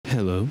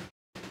Hello.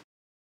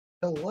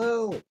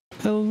 Hello,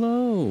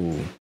 Hello.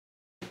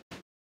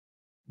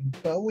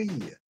 Bowie.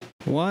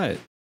 What?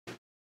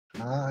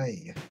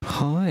 Hi,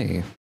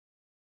 Hi.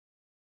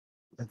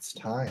 it's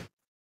time.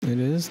 It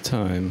is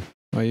time.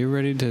 Are you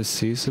ready to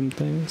see some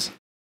things?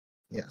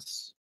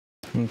 Yes,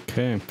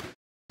 Okay.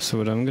 So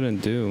what I'm gonna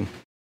do,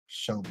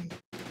 show me.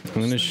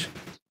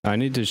 I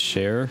need to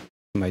share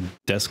my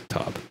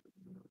desktop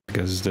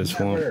because this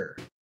won't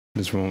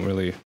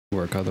really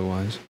work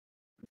otherwise.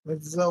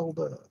 It's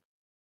Zelda.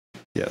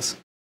 Yes.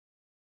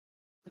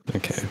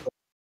 Okay.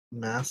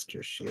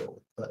 Master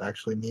Shield. That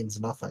actually means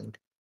nothing.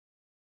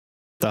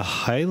 The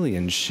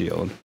Hylian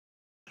shield.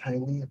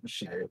 Hylian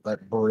Shield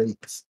that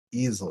breaks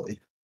easily.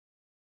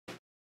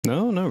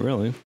 No, not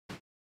really.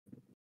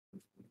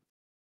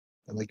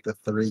 And like the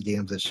 3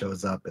 games it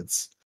shows up,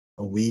 it's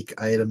a weak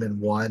item in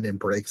one and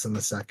breaks in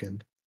the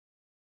second.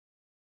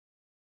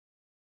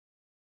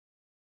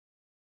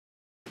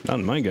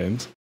 Not in my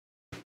games.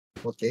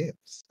 What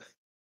games?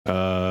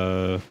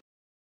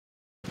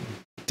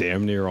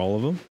 Damn near all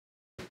of them.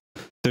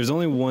 There's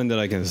only one that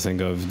I can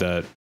think of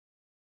that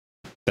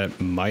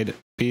might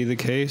be the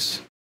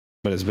case,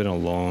 but it's been a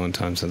long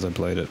time since I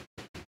played it.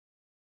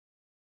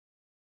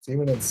 It's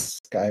even in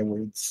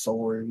Skyward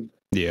Sword.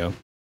 Yeah.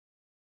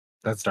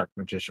 That's Dark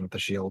Magician with the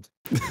shield.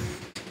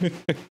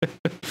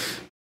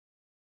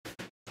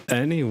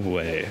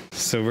 Anyway,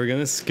 so we're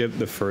gonna skip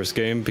the first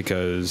game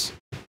because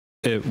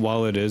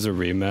while it is a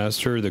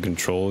remaster, the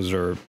controls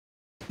are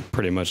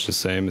pretty much the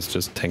same. It's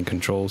just 10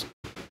 controls.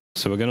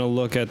 So we're gonna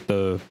look at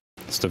the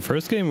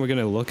first game we're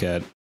gonna look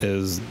at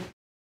is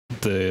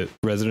the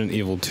Resident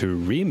Evil 2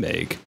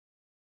 remake.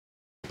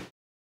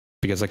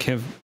 Because I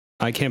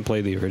can't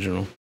play the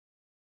original.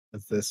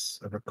 Is this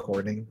a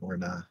recording or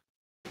not?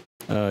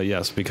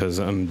 Yes, because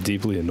I'm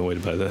deeply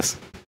annoyed by this.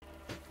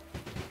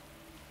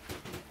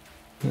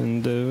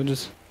 And we'll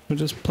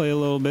just play a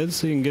little bit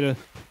so you can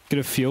get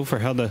a feel for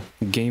how the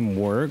game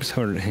works,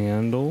 how it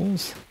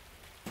handles,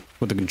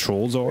 what the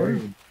controls are.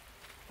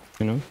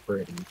 You know?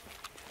 Pretty.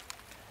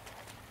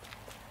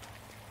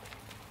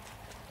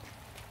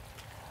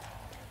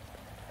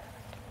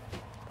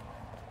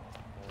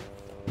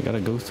 We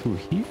gotta go through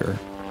here.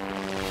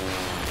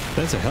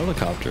 That's a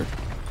helicopter.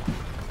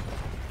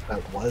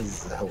 That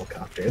was a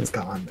helicopter. It's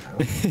gone now.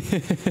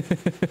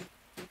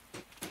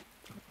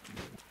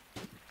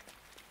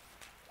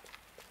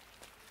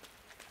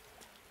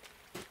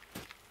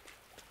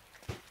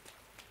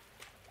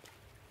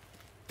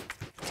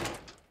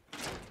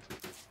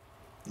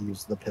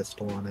 Use the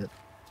pistol on it.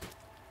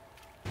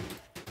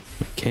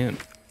 We can't.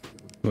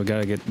 We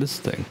gotta get this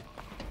thing.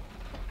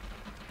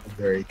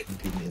 Very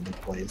conveniently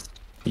placed.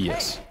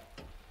 Yes. Hey.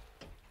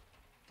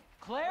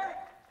 Claire?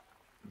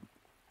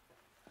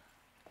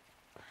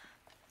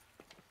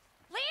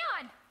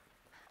 Leon!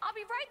 I'll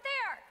be right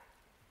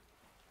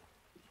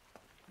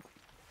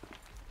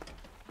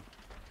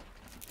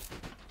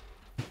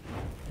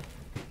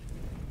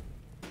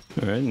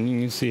there! Alright, and you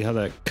can see how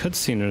that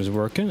cutscene is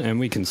working, and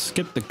we can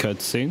skip the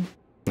cutscene.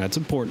 That's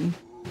important.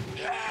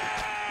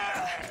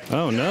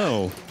 Oh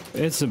no!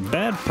 It's a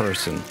bad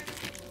person.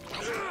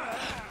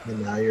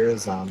 And now you're a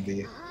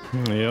zombie.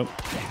 Yep.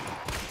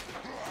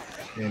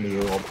 And you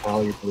will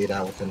probably bleed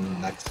out within the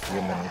next few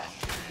minutes.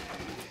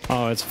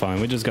 Oh, it's fine.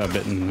 We just got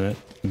bit in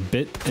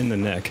the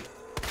neck.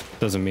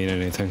 Doesn't mean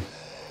anything.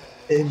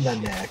 In the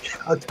neck.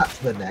 How top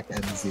of the neck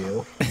ends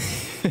you.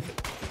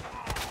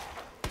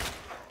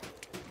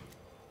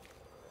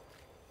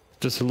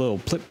 Just a little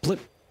plip plip.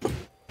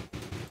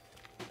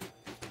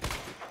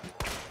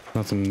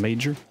 Nothing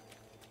major.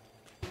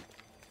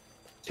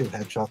 2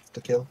 headshots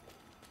to kill.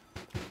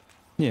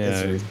 Yeah,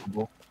 It's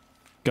reasonable.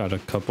 got a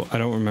couple. I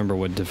don't remember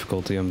what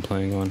difficulty I'm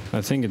playing on.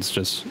 I think it's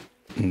just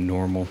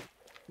normal.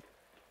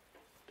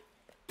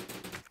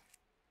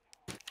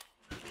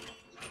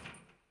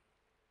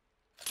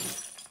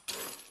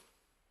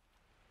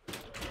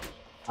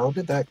 How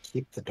did that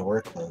keep the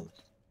door closed?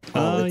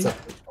 Oh, it's up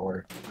the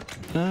door.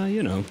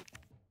 You know.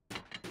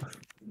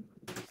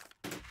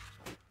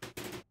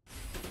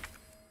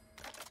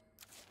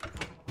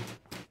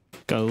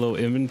 Got a little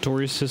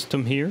inventory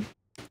system here.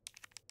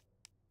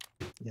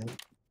 Yep.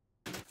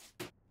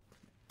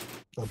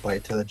 A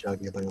bite to the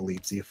jugular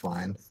leaves you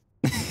fine.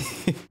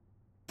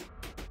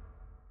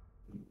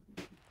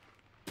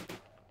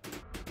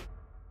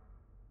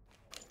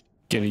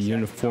 Get a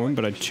uniform,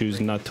 but I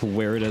choose not to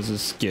wear it as a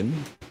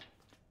skin.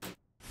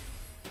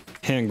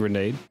 Hand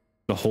grenade.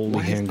 The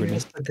holy hand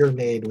grenade. Just a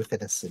grenade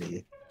within a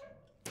city.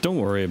 Don't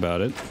worry about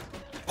it.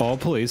 All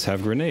police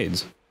have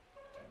grenades.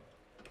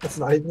 That's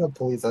not even a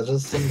police, that's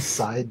just some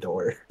side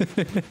door.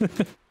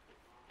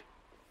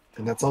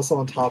 And that's also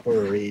on top of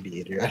a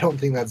radiator. I don't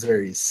think that's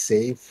very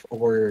safe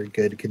or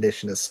good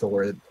condition to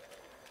store it.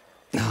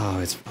 Oh,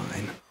 it's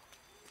fine.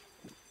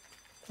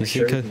 You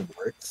sure it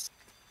works?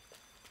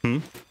 Hmm?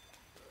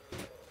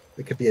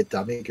 It could be a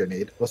dummy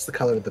grenade. What's the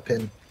color of the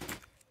pin?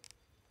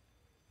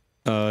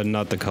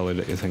 Not the color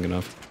that you're thinking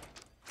of.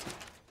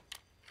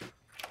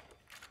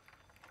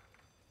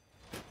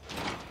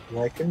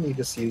 Why couldn't you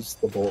just use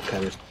the bolt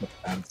cutters to put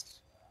fence?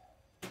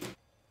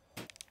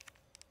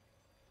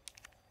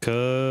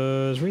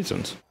 'Cause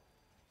reasons.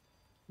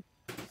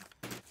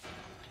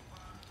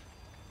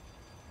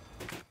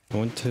 I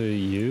want to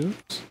use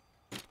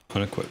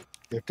unequip.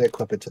 You have to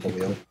equip it to the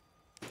wheel.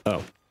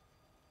 Oh.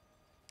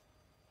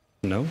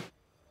 No?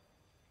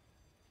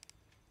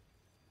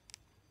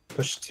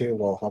 Push 2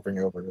 while hovering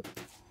over it.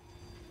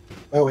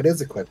 Oh, it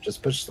is equipped.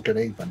 Just push the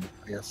grenade button,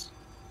 I guess.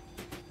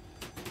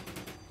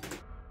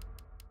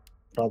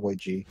 Probably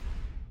G.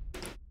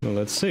 Well,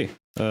 let's see.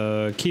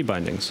 Key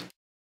bindings.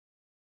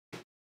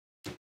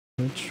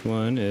 Which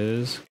one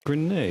is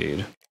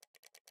grenade?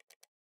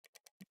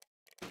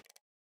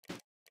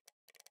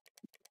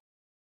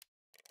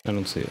 I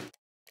don't see it.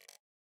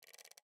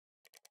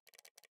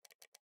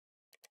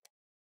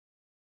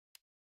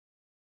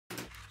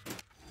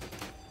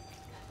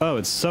 Oh,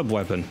 it's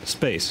sub-weapon.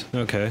 Space.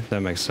 Okay,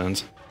 that makes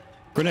sense.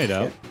 Grenade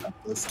out.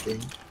 This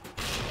game.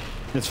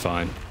 It's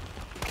fine.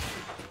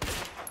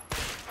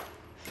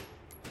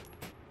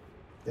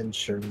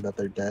 Ensuring that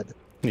they're dead.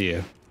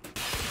 Yeah.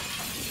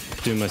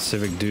 Do my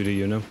civic duty,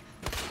 you know?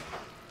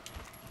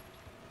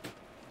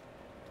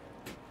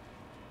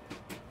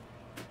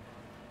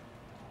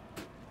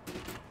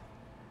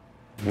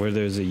 Where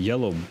there's a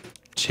yellow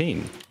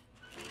chain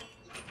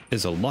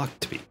is a lock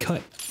to be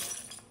cut.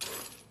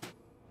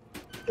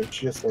 It's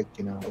just like,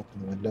 you know, open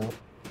the window.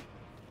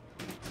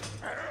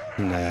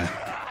 Nah.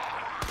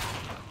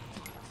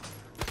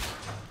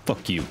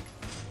 Fuck you.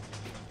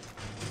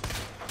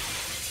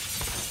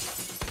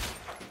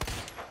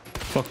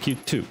 Fuck you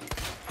too.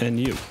 And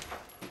you.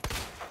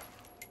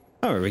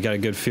 Alright, we got a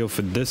good feel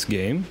for this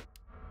game.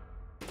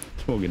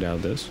 We'll get out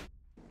of this.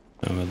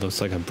 Oh, it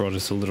looks like I brought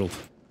us a little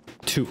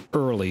too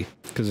early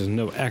because there's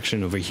no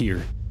action over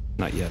here.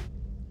 Not yet.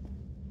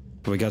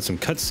 But we got some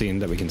cutscene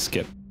that we can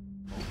skip.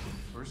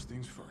 First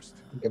things first.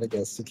 I'm gonna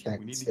guess you We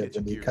can't need to skip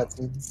get any your gear.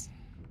 cutscenes.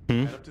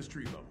 Head up to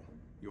street level.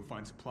 You'll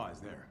find supplies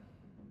there.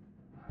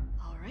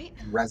 All right.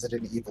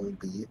 Resident Evil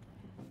B.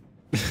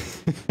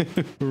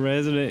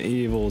 Resident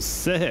Evil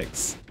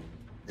 6.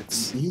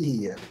 It's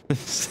B.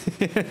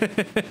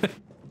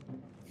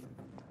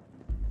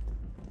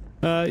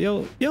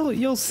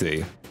 You'll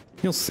see.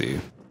 You'll see.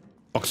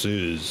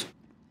 Boxes.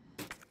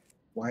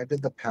 Why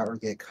did the power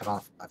get cut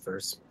off in the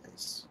first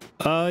place?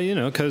 You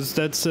know, cause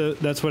that's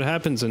what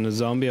happens in a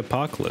zombie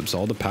apocalypse.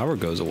 All the power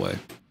goes away.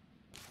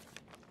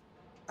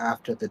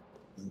 After the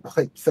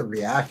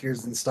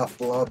reactors and stuff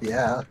blow up,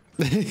 yeah.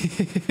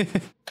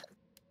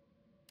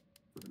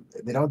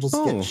 They don't just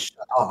Oh. get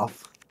shut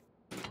off.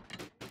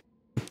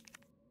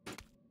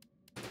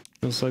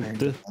 Looks like Iron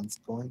this. Defense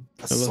coin,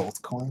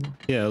 assault coin.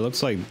 Yeah, it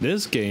looks like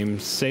this game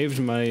saved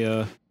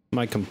my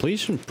my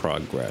completion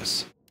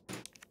progress.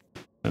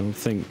 I don't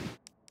think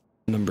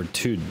number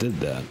 2 did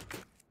that.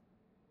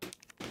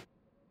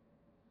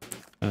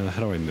 How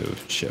do I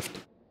move? Shift.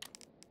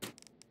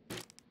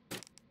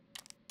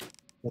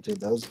 What do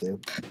those do?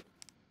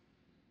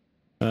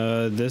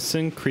 This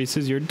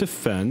increases your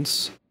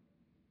defense.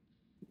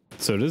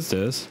 So does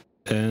this.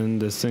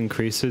 And this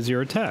increases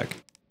your attack.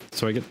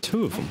 So I get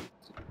 2 of them.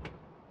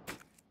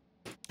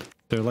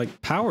 They're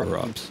like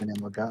power-ups. An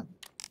ammo gun.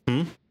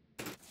 Hmm?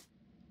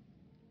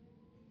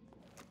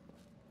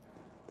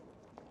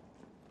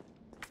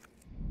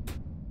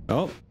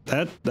 Oh,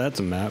 that's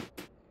a map.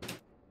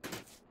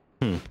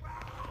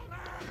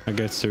 I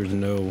guess there's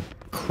no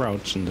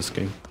crouch in this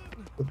game.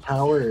 The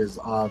power is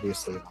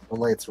obviously on. The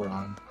lights were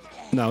on.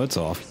 No, it's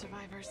off.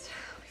 Survivors.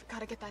 We've got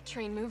to get that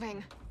train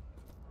moving.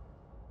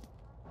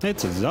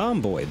 It's a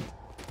zomboid.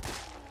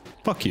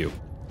 Fuck you.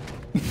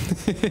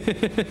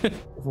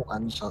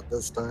 One shot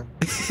this time.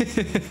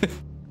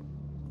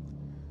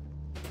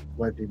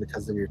 Might be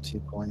because of your 2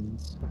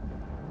 coins.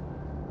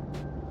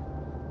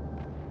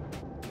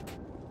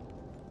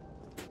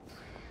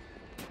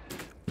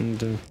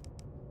 And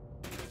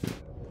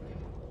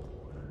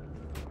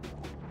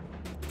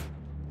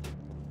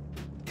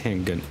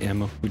handgun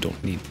ammo. We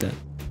don't need that.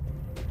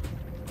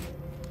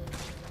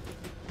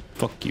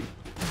 Fuck you.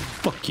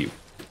 Fuck you.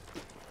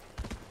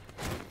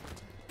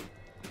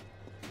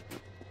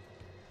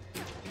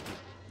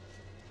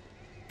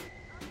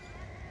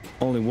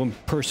 Only one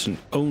person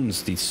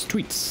owns these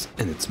streets,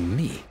 and it's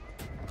me.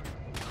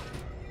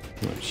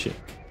 Oh shit.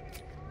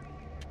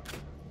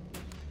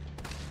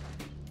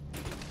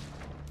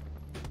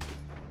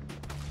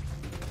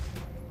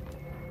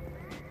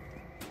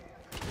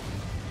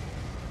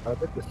 How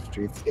did the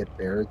streets get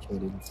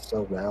barricaded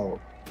so well?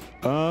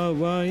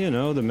 Well, you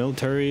know, the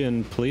military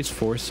and police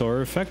force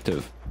are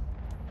effective.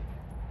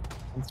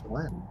 Since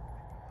when?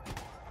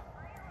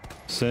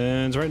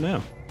 Since right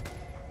now.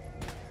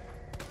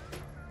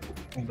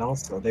 And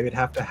also, they would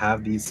have to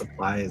have these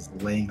supplies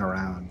laying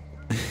around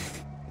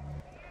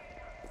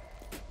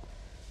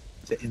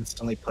to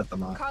instantly put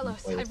them on.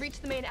 Carlos, I've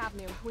reached the main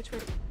avenue. Which way?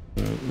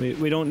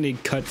 We don't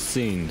need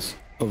cutscenes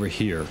over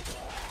here.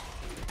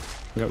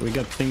 We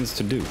got things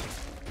to do.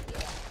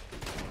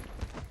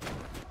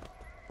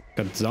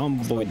 Got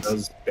zomboids.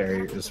 Those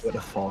barriers would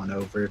have fallen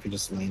over if you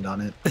just leaned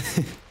on it.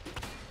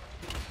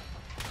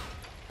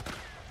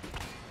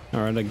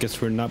 Alright, I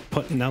guess we're not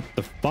putting out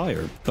the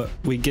fire, but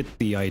we get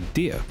the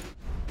idea.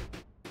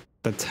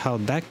 That's how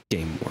that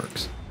game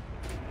works.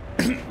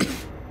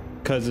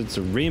 Because it's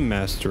a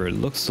remaster, it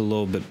looks a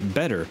little bit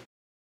better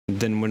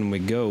than when we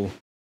go...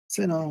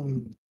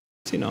 Then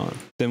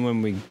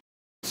when we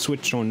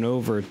switch on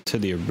over to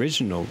the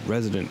original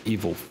Resident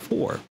Evil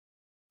 4.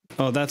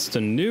 Oh, that's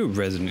the new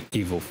Resident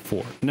Evil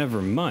 4.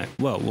 Never mind.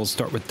 Well, we'll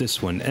start with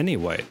this one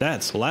anyway.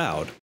 That's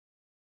loud.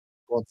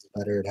 Well, it's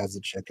better. It has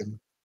a chicken.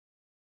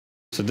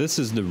 So this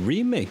is the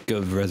remake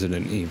of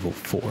Resident Evil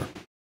 4.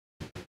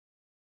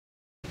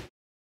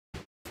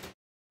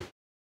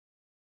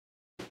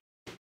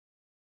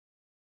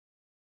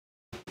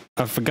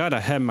 I forgot I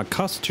had my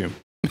costume.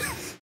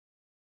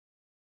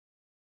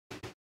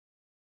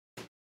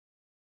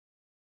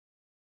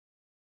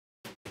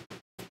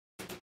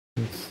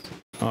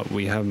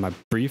 We have my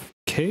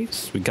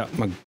briefcase. We got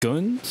my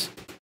guns.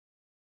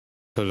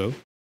 Hello.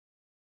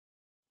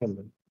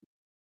 Hello.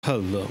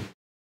 Hello.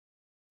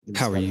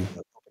 How are you?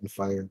 Open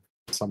fire.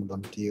 Some of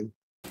them to you.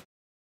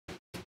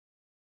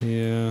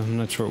 Yeah, I'm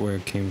not sure where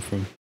it came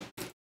from.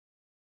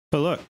 But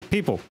look,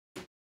 people.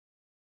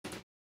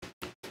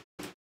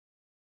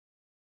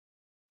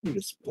 You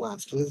just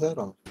blasted his head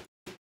off.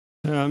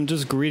 I'm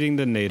just greeting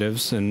the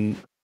natives in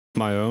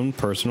my own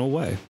personal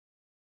way.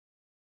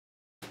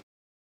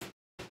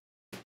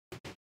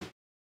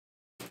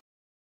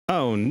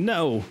 Oh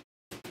no!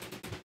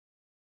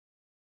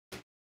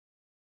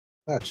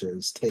 That shit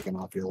is taking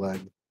off your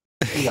leg.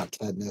 You got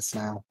tetanus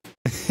now.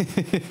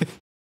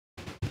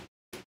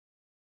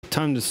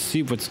 Time to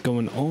see what's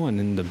going on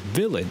in the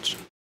village.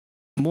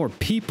 More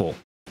people.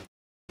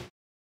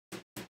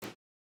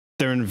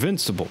 They're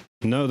invincible.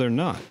 No, they're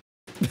not.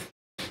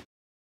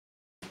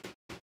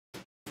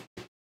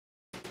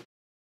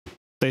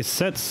 They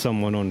set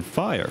someone on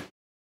fire.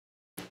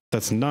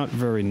 That's not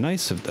very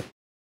nice of them.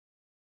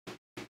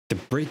 They're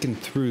breaking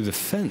through the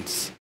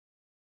fence.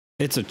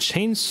 It's a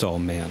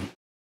chainsaw man.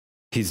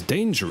 He's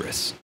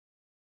dangerous.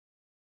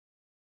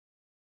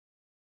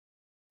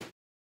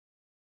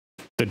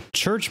 The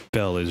church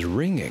bell is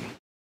ringing.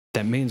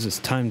 That means it's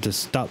time to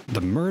stop the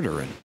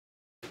murdering.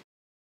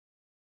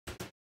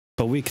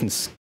 But we can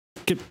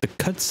skip the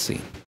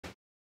cutscene.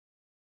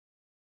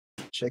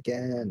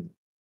 Chicken.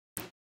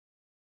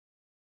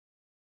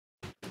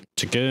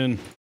 Chicken.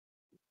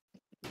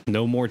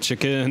 No more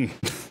chicken.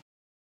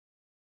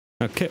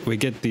 Okay, we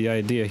get the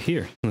idea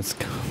here. Let's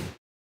go.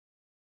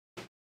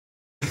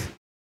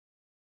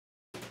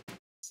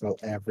 So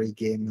every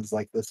game is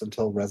like this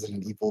until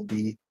Resident Evil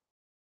B.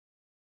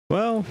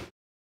 Well,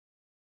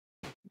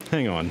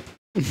 hang on.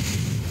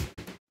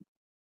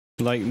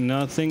 Like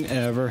nothing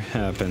ever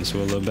happens.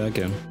 We'll look back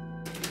in.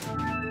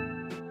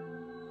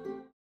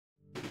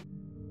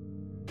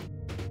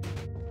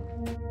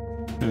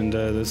 And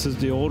this is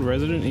the old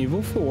Resident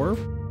Evil 4.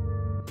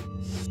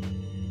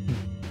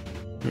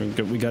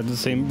 We got the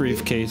same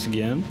briefcase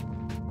again.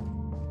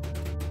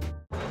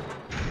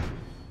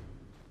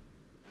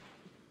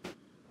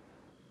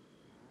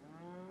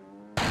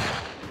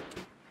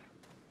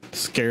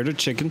 Scared of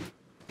chicken.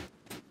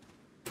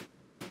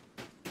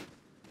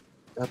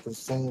 Got the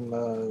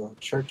same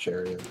church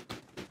area.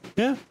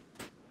 Yeah.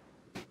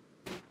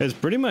 It's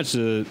pretty much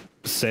the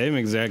same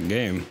exact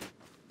game.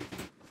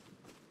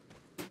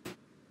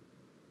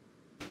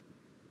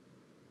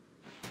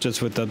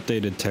 Just with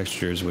updated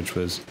textures, which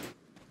was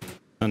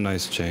a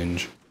nice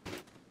change.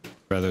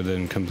 Rather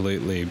than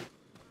completely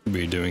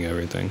redoing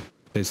everything.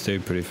 They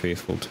stayed pretty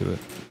faithful to it.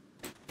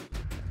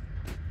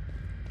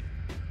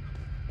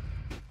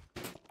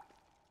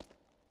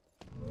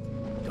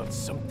 Got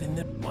something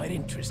that might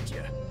interest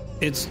you.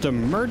 It's the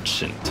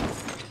merchant.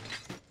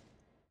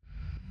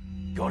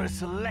 Got a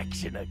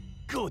selection of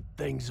good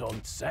things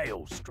on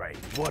sale, Strange.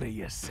 What are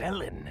you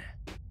selling?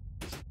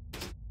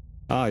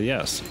 Ah,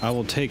 yes. I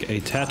will take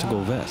a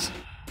tactical vest.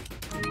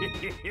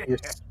 You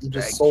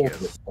just sold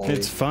it.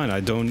 It's fine.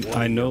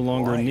 I no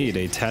longer need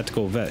a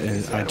tactical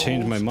vest. I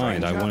changed my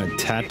mind. I want a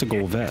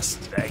tactical vest.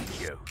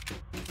 Thank you.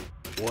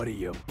 What are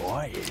you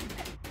buying?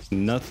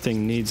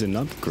 Nothing needs an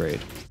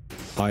upgrade.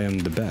 I am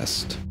the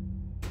best.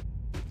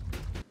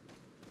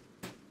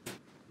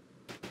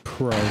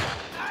 Pro.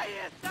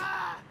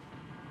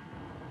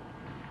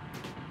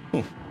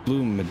 Oh,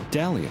 blue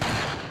medallion.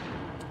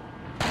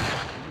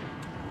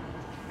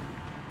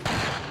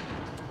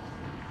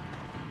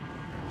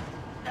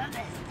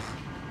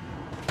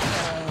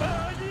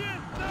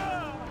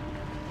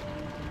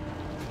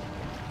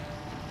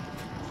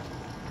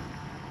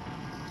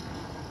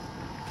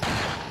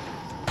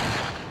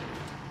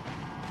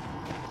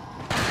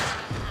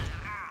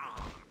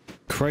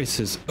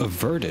 Crisis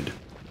averted.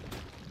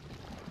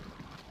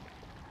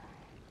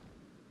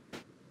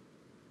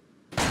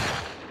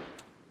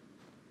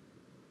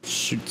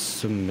 Shoot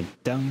some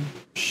medallion,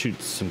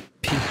 shoot some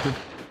people.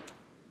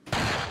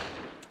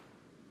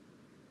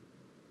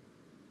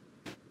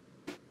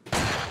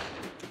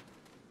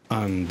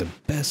 I'm the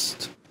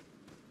best.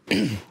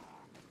 Nice.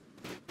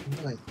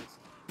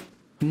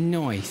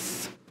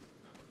 Nice.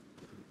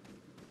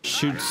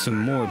 Shoot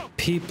some more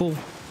people.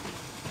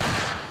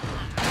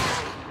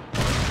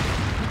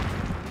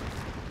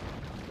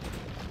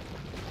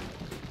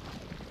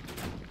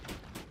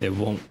 It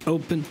won't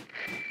open.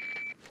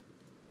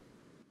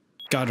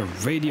 Got a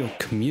radio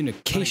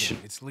communication.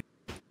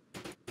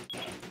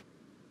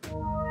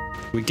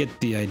 We get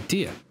the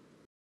idea.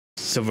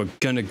 So we're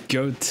gonna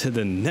go to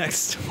the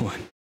next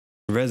one.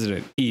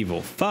 Resident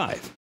Evil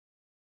 5,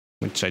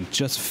 which I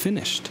just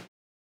finished.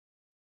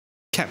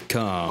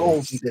 Capcom.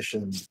 Gold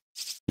edition.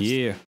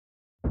 Yeah.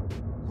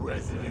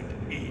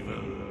 Resident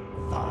Evil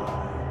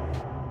 5.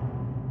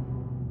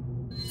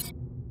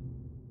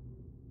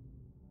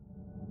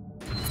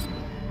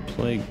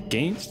 Play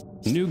game?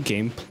 New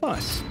game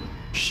plus.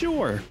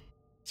 Sure.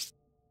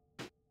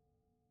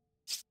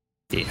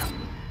 Yeah.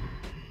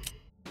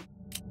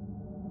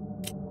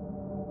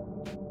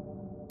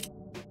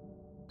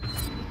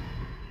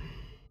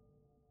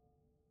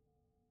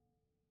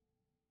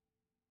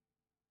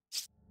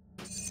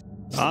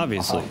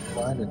 Obviously.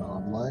 Offline and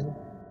online.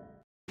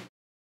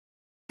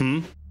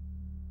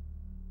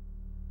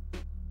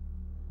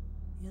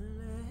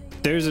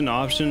 There's an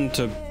option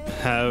to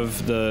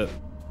have the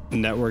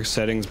network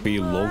settings be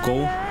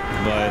local,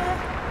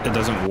 but it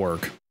doesn't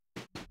work.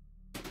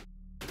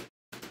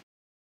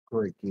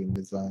 Great game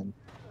design.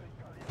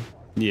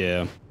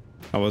 Yeah,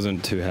 I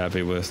wasn't too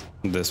happy with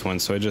this one,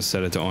 so I just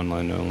set it to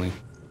online only.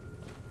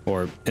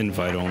 Or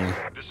invite only.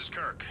 This is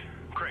Kirk.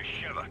 Chris,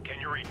 Shiva, can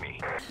you read me?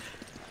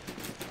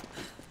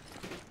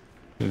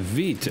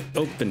 V to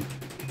open.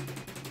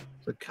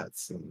 The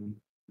cutscene.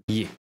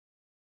 Yeah.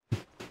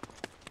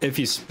 If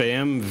you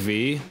spam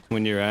V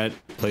when you're at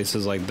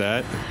places like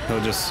that, he'll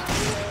just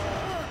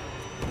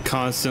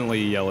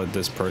constantly yell at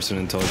this person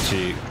until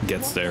she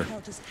gets there. What the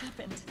hell just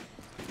happened?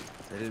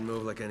 They didn't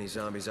move like any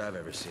zombies I've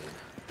ever seen.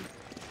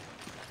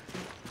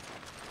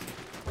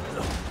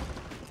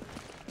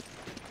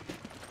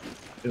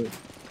 Dude,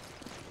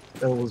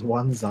 there was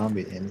one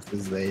zombie in it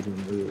because they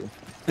didn't move.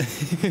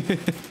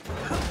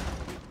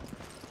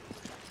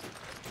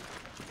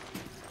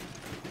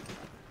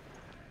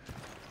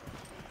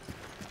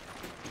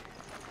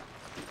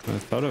 I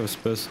thought I was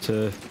supposed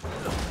to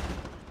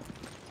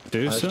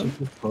do Why is she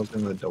something. keep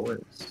closing the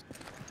doors?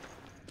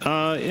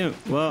 Yeah,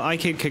 well, I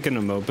keep kicking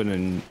them open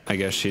and I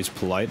guess she's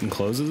polite and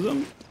closes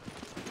them.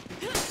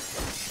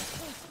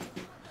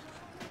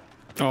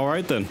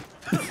 Alright then.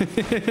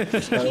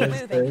 That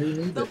was very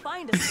needed. They'll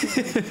find us.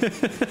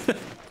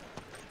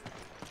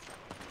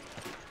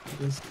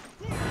 Just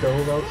go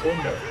out the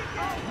window.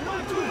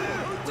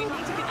 We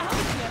need to get out of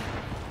here.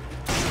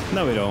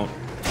 No, we don't.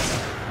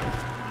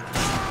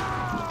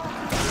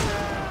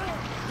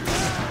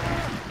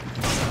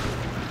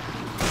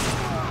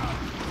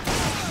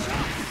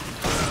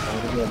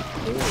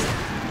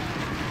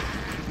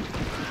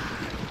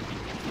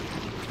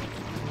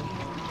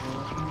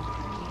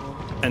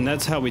 And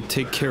that's how we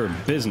take care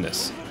of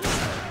business.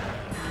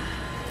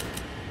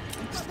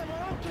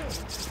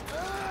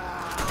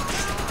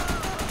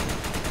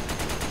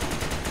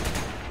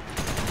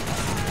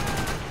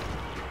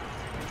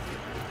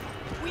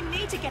 We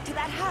need to get to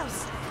that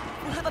house.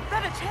 We'll have a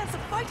better chance of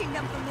fighting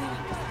them from there.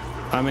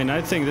 I mean, I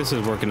think this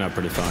is working out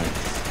pretty fine.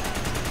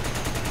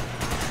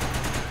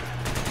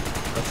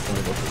 That's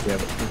funny because we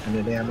have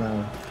infinite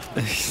ammo.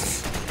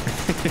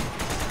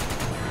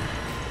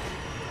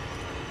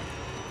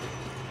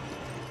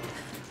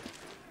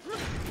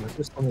 There's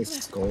just so many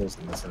skulls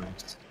in this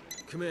house.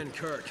 Come in,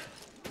 Kirk.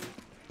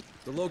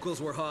 The locals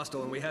were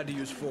hostile and we had to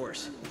use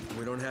force.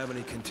 We don't have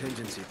any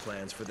contingency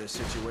plans for this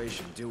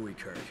situation, do we,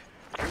 Kirk?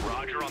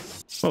 Roger on.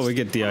 Well, we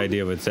get the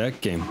idea with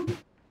that game.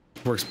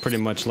 Works pretty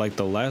much like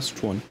the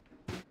last one.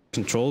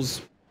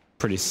 Controls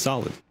pretty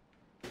solid.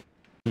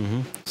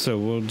 So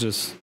we'll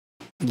just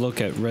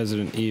look at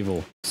Resident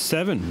Evil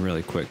 7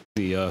 really quick.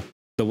 The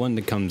one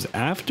that comes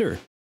after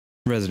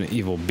Resident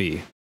Evil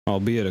B,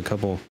 albeit a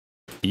couple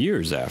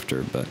years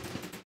after, but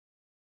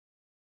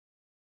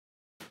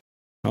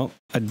oh,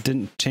 I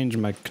didn't change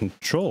my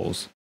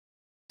controls.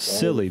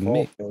 Silly All your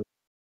me. fault,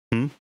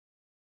 Hmm?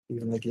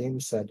 Even the game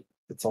said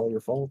it's all your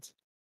fault.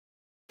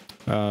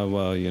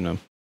 Well, you know,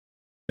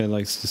 it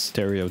likes to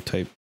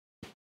stereotype.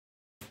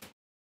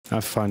 I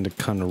find it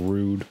kind of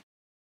rude.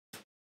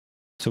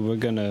 So we're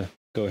gonna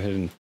go ahead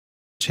and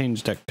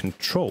change that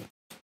control.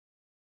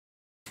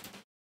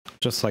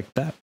 Just like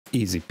that.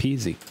 Easy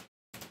peasy.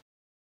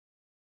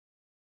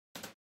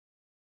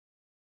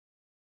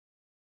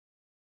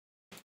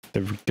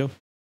 There we go.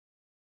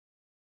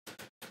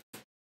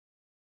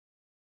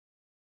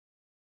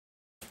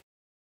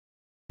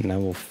 Now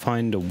we'll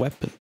find a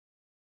weapon.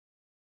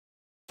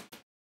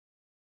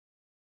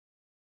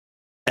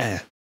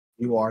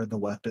 You are the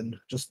weapon.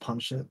 Just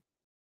punch it.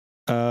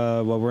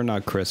 Well, we're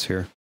not Chris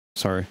here.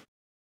 Sorry.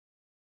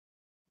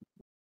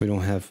 We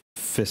don't have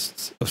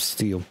fists of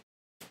steel.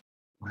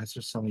 Why is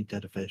there so many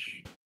dead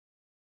fish?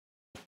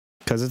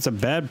 Because it's a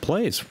bad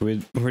place.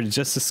 We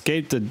just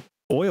escaped the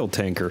oil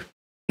tanker.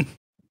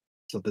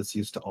 So this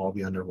used to all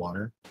be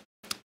underwater.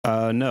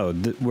 No,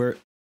 we're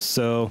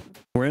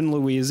in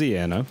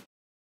Louisiana,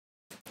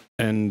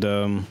 and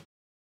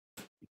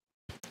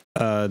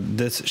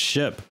this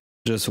ship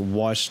just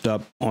washed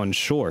up on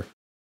shore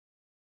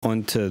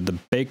onto the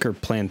Baker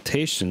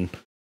plantation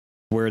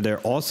where there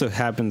also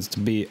happens to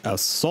be a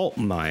salt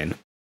mine.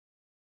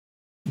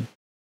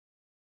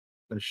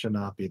 There should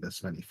not be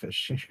this many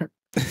fish here.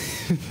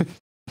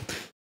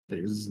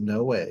 There's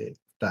no way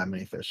that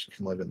many fish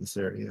can live in this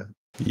area.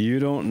 You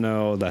don't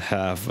know the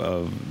half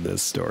of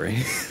this story.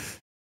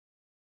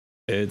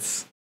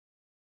 It's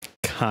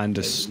kind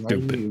of Why are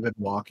stupid. you even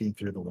walking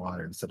through the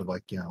water instead of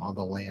like, you know, on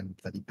the land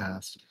that he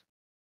passed?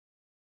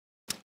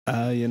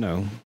 You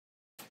know.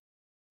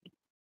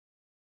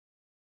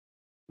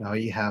 Now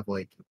you have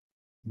like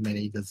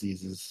many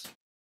diseases.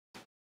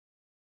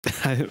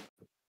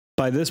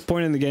 By this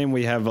point in the game,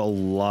 we have a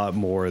lot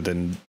more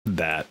than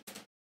that.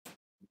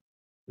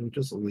 Who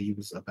just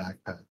leaves a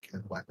backpack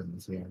and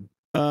weapons here?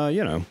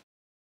 You know.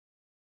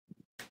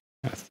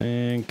 I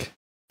think.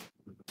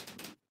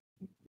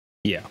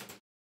 Yeah.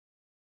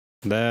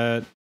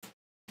 That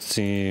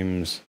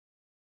seems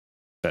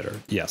better.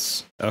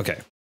 Yes. Okay.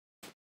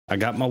 I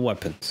got my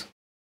weapons.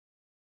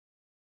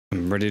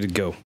 I'm ready to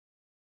go.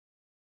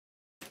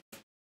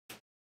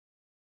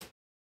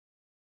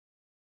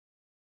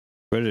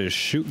 Ready to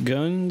shoot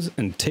guns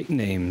and take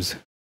names.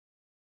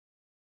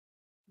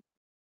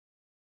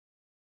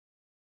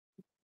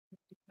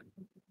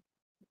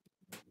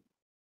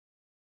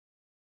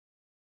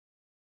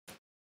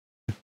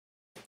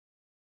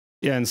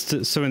 Yeah,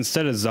 so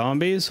instead of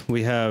zombies,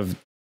 we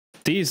have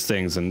these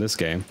things in this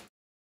game.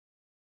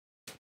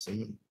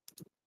 See?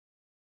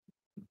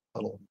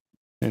 Little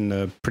In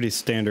the pretty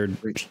standard.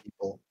 rich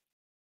people.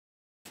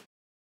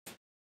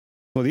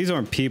 Well, these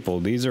aren't people.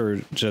 These are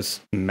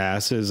just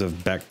masses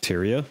of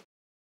bacteria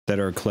that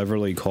are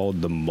cleverly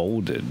called the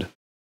molded.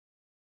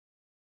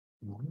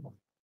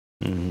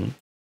 Mm-hmm.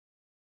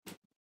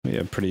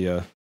 Yeah, pretty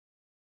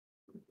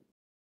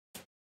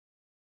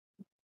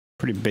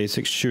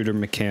basic shooter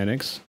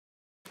mechanics.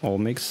 All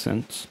makes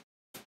sense.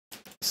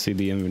 See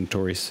the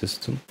inventory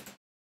system.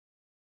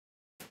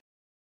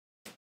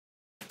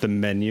 The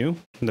menu,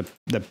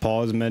 the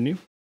pause menu.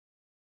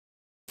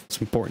 It's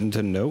important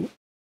to note.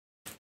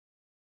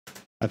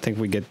 I think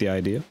we get the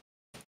idea.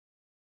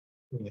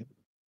 Yeah.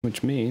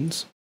 Which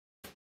means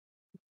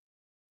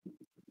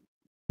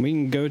we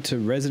can go to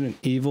Resident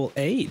Evil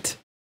 8.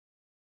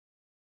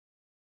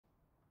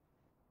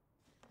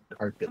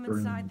 Carpet Come room.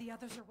 inside, the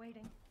others are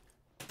waiting.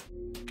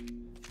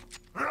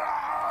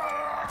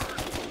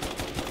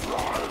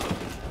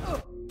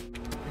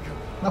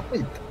 No,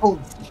 wait,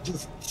 don't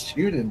just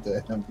shoot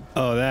into him.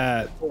 Oh,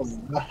 that What was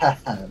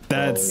that?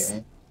 That's-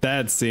 Bowie?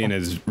 that scene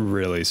is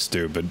really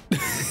stupid.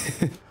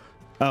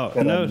 Oh,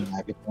 Get no, a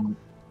maggot one.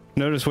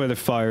 notice where the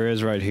fire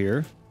is right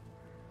here.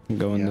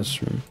 Go in Yeah.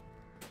 this room.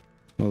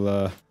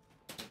 We'll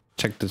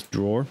check this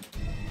drawer.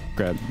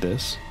 Grab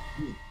this.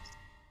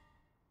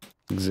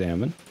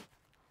 Examine.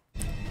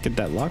 Get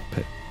that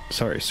lockpick.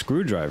 Sorry,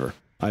 screwdriver.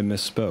 I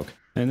misspoke.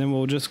 And then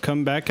we'll just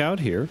come back out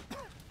here.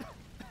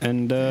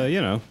 And,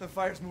 you know, The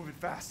fire's moving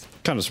fast.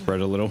 kind of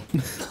spread a little.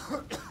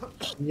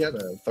 You had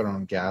to throw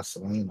on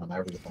gasoline on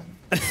everything.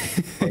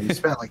 Oh, you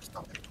spent like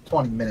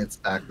 20 minutes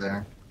back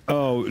there.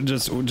 Oh,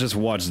 just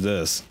watch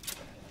this.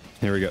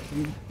 Here we go.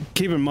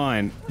 Keep in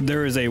mind,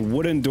 there is a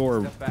wooden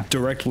door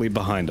directly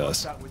behind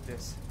us. Out with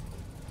this.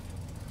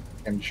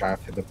 And drive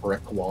through the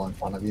brick wall in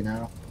front of you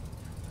now.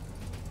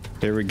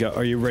 Here we go.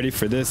 Are you ready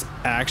for this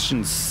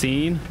action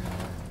scene?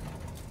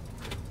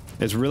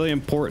 It's really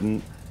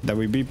important that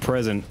we be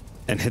present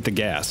and hit the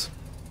gas.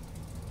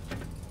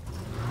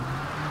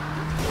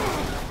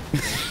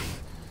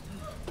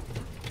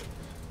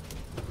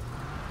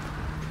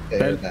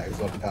 There, that is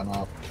what gone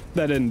off.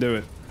 That didn't do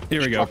it.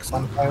 Here we go. Truck's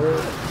on fire.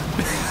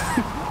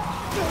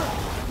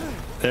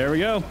 There we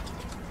go.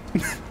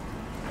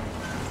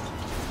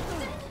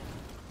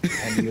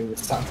 And you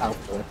somehow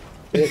flipped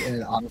it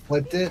and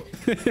unflipped it.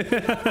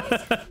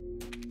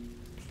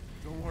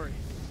 Don't worry.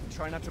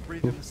 Try not to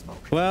breathe in the smoke.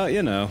 Well,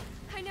 you know.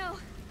 I know.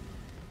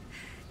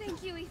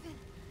 Thank you, Ethan.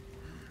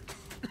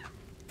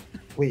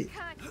 Wait,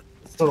 God.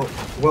 so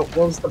what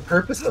was the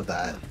purpose of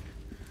that?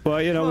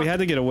 Well, you know, we had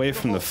to get away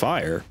from the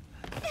fire.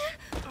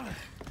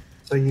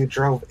 So you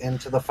drove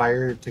into the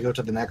fire to go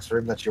to the next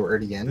room that you were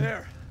already in?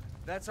 There.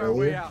 That's our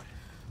way out.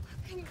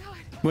 Thank God.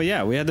 Well,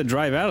 yeah, we had to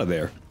drive out of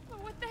there.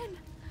 But what then?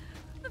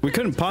 We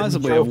couldn't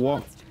possibly have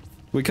walked.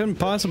 We couldn't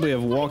possibly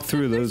have walked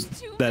through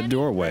that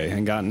doorway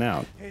and gotten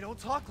out. Hey, don't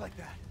talk like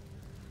that.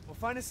 We'll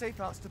find a safe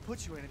house to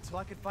put you in until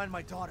I can find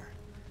my daughter.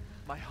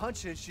 My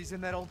hunch is she's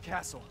in that old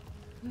castle.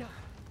 No.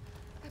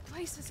 That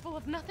place is full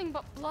of nothing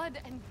but blood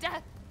and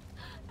death.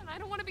 And I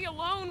don't want to be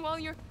alone while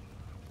you're...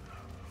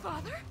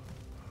 Father?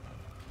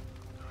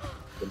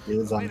 The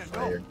dude's on Elena, no.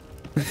 fire.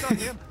 That's not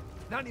him.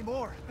 Not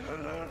anymore.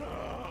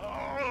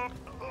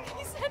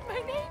 He said my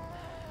name.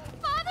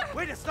 Father!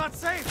 Wait, it's not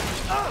safe.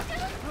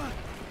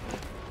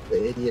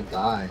 The idiot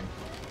died.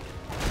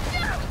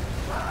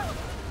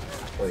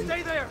 Wait,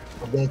 Stay there.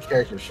 the main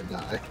character should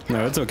die.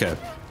 No, it's okay.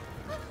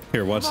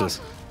 Here, watch Come on.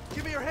 this.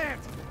 Give me your hand.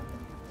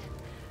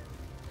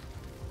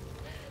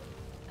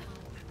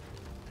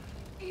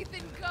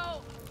 Ethan,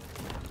 go!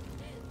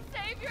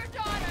 Save your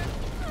daughter!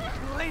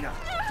 Elena,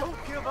 don't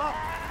give up.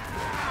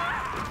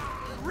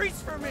 Reach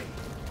for me.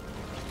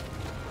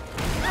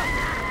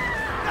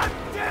 God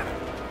damn it!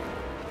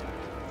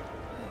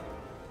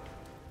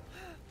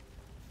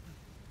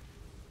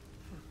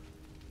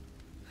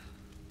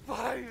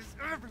 Why is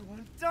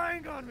everyone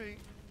dying on me?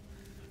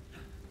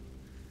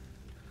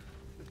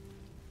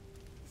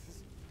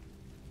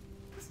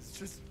 This is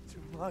just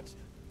too much.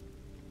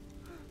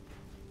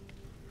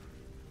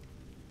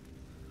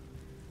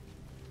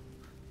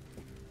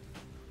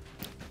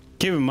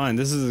 Keep in mind,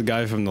 this is the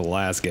guy from the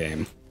last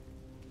game.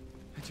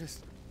 I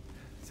just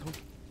don't.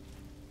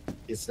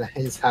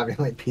 He's having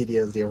like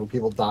PTSD over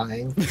people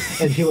dying,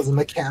 and he was in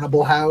the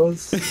cannibal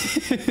house.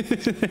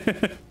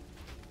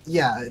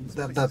 Yeah,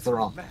 that's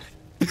wrong.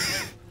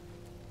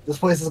 This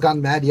place has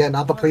gone mad. Yeah,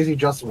 not the place you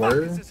just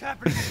were. Is this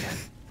happening again?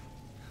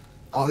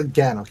 Oh,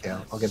 again. Okay,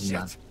 I'll give him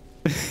that.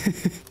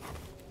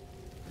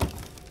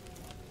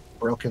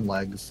 Broken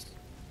legs.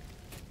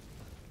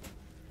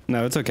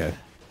 No, it's okay.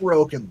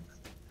 Broken.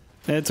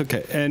 It's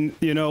okay. And,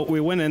 you know,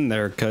 we went in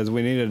there because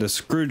we needed a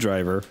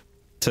screwdriver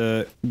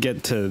to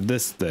get to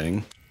this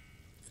thing.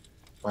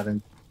 But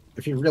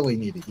if you really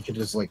need it, you could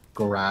just, like,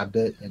 grab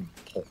it and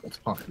pull it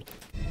hard.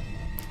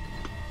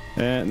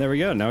 And there we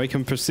go. Now we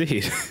can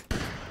proceed.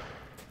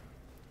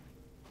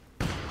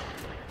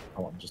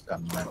 Oh, I'm just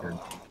got murdered.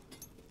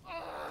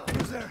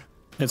 Who's there?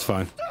 It's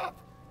fine.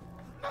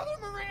 Mother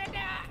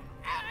Miranda!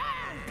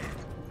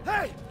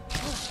 Hey!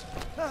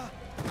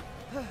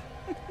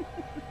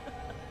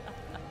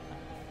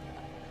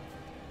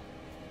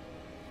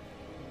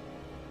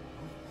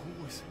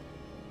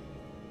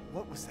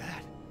 What was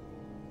that?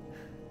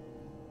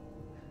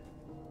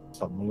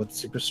 Someone with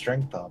super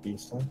strength,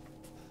 obviously.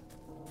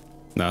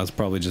 No, it's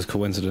probably just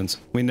coincidence.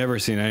 We never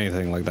seen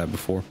anything like that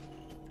before.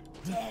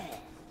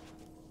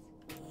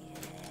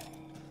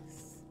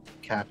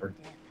 Capper.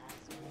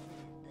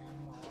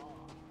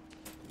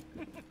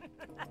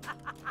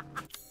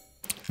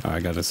 I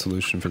got a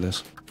solution for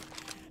this.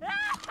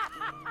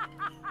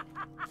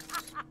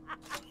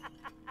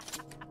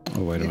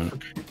 Oh, wait a minute.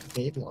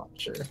 Grenade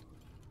launcher.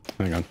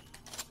 Hang on.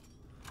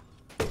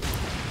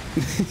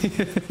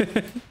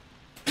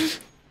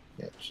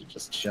 Yeah, she's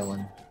just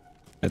chilling.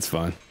 It's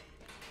fine.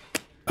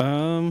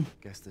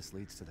 Guess this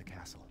leads to the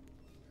castle.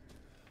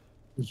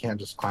 You can't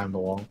just climb the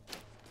wall.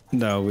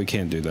 No, we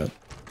can't do that.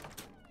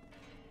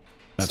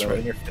 That's so right.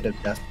 in your fit of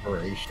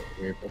desperation,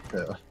 you're able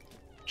to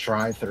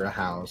try through a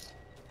house.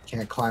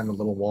 Can't climb a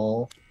little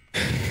wall.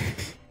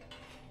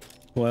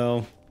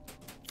 Well,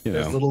 you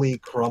There's know. literally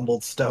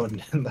crumbled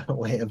stone in the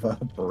way of a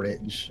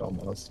bridge,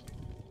 almost.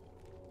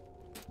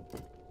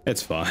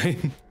 It's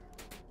fine.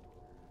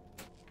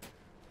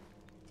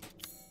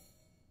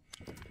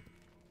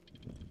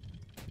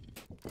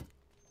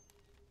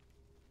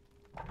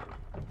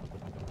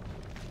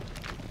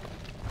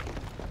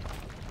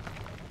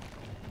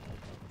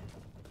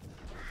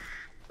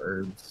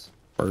 Birds.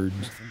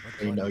 Birds.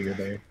 They know you're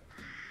there.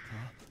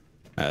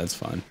 That's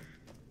fine.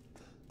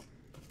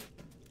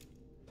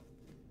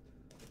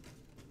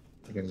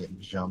 You're gonna get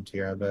jumped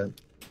here, I bet.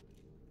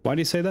 Why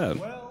do you say that?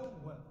 Well.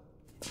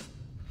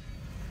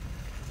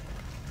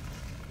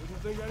 Didn't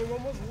think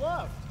anyone was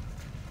left.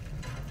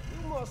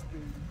 You must be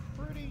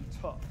pretty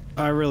tough.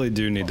 I really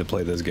do need to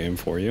play this game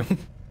for you. Who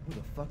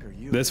the fuck are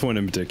you? This one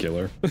in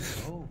particular.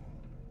 Oh,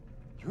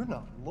 you're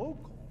not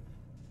local.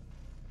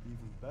 Even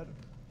better.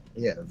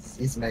 Yes,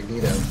 he's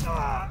Magneto.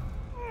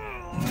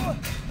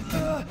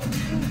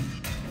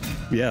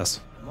 Yes.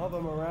 Mother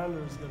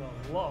Miranda's gonna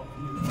love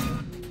you.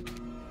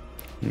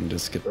 Let me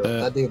just get Bro, that.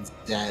 that dude's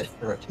dead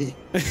already.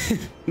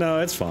 No,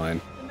 it's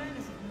fine. The man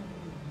is of no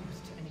real use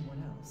to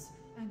anyone else,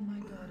 and my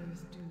daughters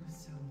do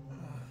so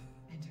love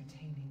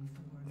entertaining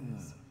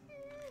foreigners.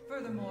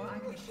 Furthermore, I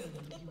can assure you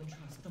that you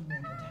entrust the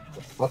mortal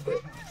to help.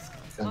 Puppet.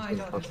 My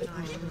daughters and I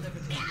will deliver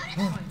to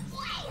you.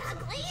 Way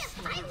ugly!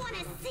 I want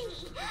to see!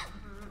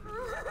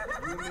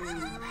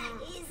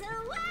 He's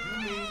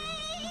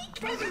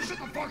awake! Both of you shut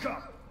the fuck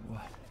up!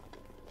 What?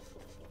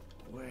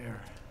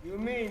 Where? You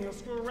mean you'll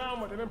screw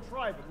around with him in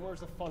private? Where's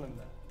the fun in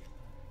that?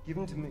 Give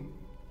him to me,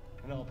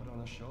 and I'll put on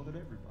a show that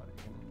everybody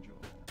can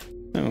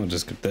enjoy. I'll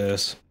just get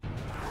this.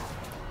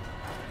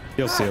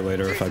 You'll see it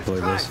later if I play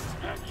this.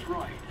 That's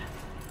right.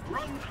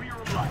 Run for your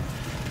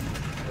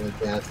life. With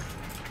that,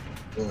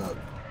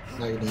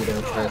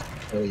 Magneto tries to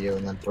kill you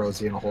and then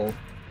throws you in a hole.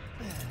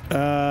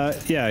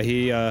 Yeah,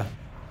 he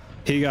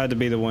got to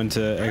be the one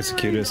to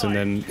execute us, and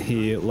then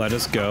he let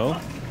us go,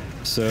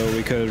 so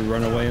we could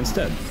run away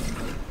instead.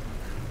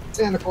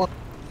 Santa Claus.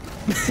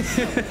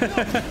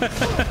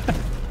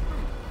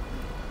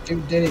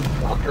 Dude, did he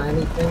duck or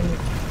anything?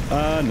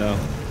 No.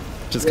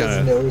 Just He has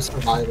kind of. no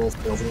survival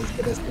skills in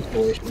this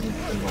situation.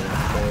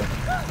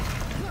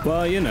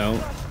 Well, you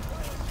know.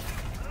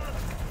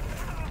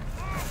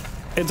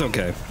 It's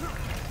okay.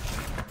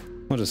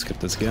 We'll just skip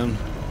this again.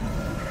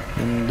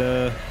 And,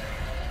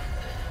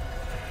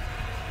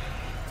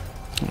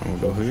 we'll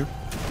go here.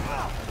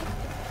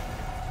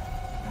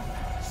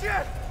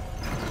 Shit!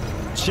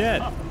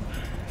 Shit!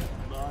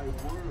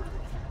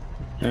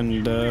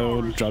 And,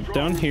 we'll drop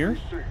down here.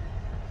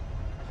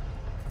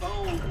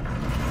 Oh,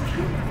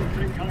 you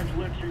think I've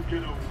let you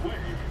get away?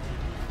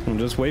 We'll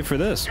just wait for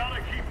this.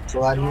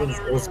 So that means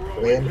it was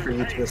planned for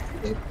you to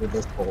escape through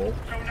this hole.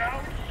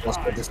 Just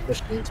for this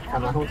machine to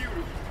come out.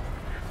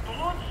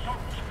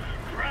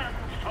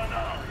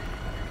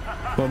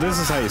 Well, this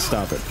is how you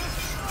stop it.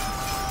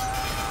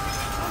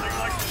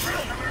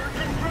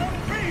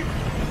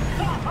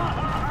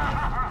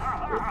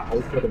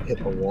 I could have hit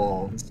the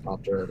wall and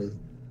stopped already.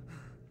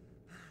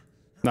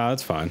 Nah,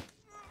 that's fine.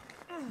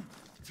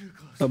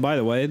 Oh, by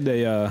the way,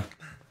 they,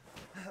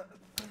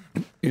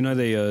 you know,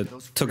 they,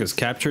 took his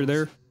capture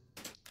there.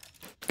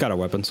 Got our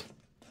weapons.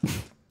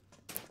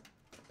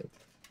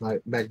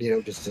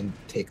 Magneto just didn't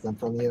take them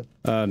from you?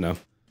 No.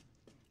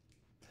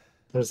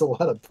 There's a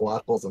lot of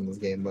plot holes in this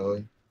game,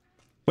 Bowie.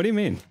 What do you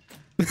mean?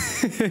 I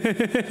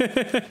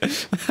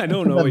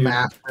don't know. The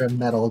master of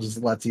metal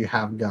just lets you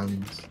have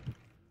guns.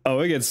 Oh,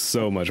 it gets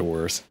so much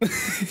worse. You're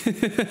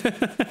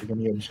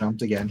gonna get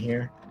jumped again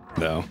here?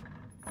 No.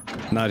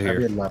 Not here.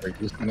 Every lever, you're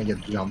just gonna get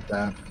jumped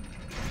at.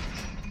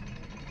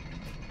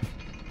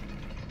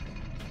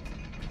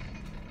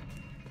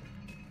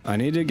 I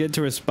need to get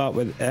to a spot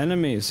with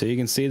enemies so you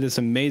can see this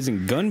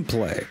amazing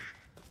gunplay.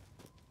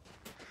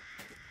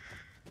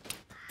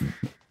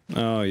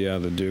 Oh yeah,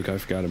 the Duke. I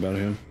forgot about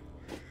him.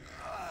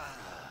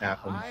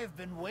 I've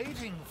been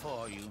waiting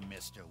for you,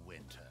 Mr.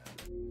 Winter.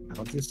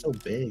 How's he so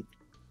big?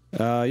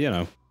 You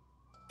know.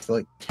 It's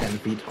like 10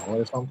 feet tall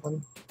or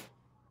something?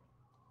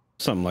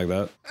 Something like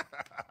that.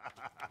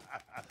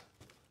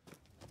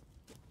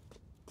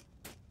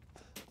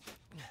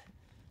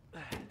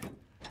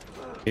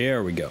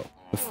 Here we go.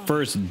 The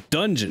first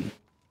dungeon.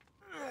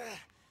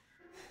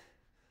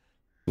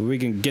 We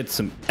can get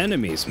some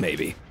enemies,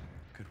 maybe.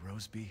 Could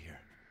Rose be here?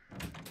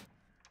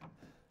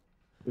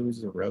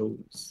 Who's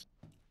Rose?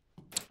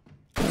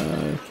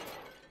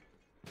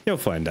 You'll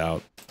find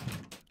out.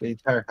 The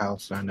entire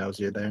house now knows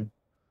you're there.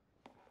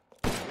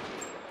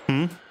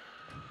 Hmm?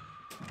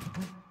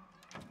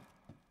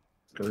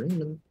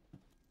 Screaming.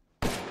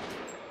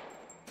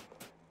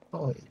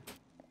 Oh,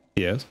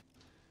 Yes.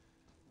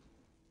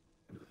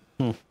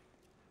 Hmm.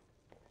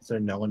 is there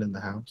no one in the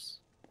house?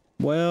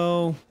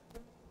 Well,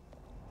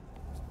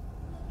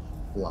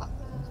 Lots.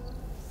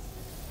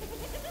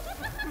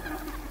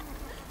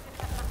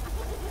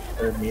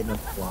 They're made of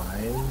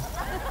flies.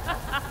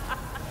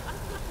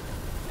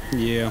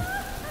 yeah.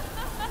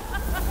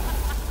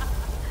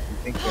 You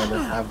think you ever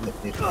have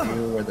the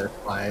issue where their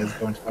flies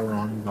go into the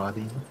wrong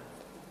body?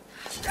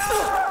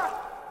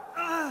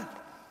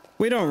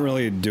 We don't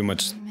really do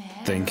much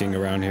thinking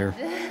around here.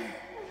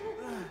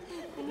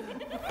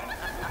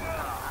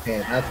 Okay,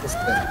 that's the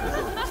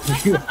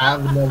step. You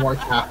have no more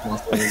calf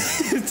muscles.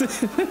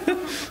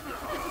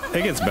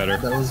 It gets better.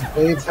 Those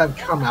blades have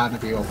come out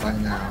of you by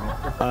now.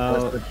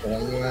 What's the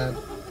point you had?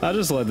 I'll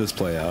just let this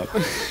play out.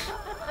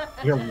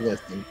 You're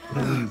listening.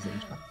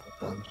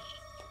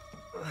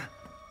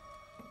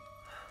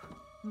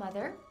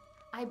 Mother,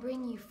 I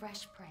bring you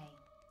fresh prey.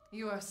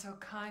 You are so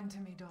kind to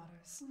me,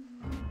 daughters.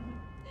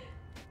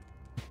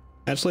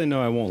 Actually,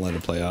 no, I won't let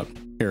it play out.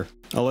 Here,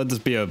 I'll let this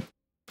be a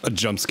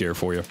jump scare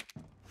for you.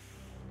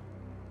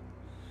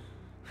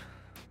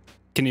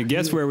 Can you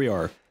guess where we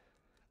are?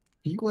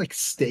 You like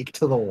stake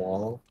to the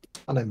wall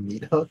on a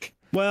meat hook?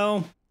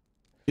 Well,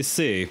 you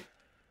see.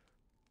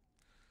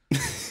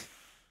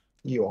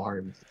 You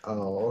are.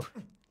 Oh.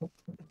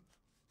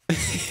 Dude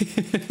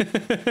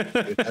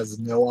has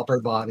no upper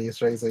body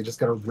strength, so you just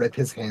gotta rip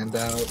his hand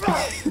out.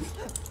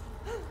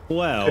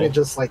 Well. Could it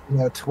just like, you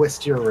know,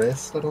 twist your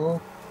wrist at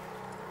all?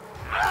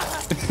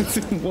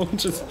 It won't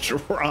just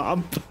drop.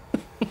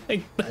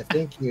 Like that. I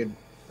think you'd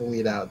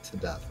bleed out to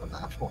death from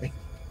that point.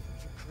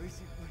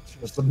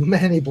 There's so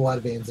many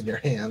blood veins in your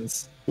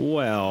hands.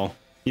 Well,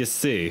 you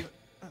see,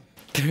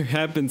 there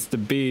happens to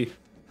be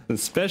some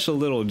special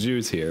little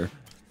juice here.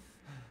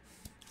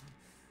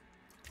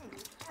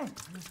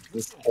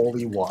 This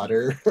holy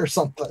water or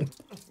something.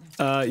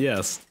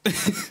 Yes.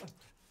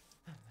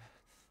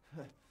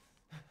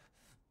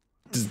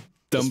 Just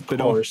dump Just it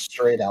pour on.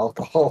 straight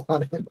alcohol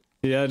on it.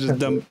 Yeah, just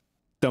dump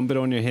it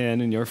on your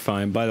hand and you're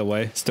fine. By the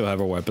way, still have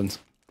our weapons.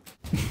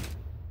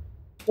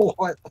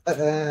 What the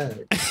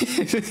heck?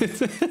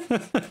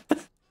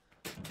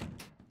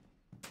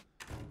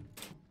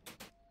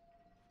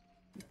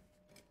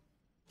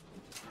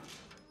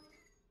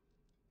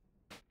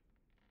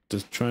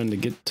 Just trying to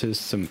get to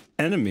some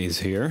enemies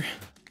here.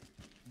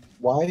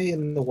 Why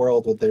in the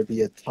world would there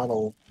be a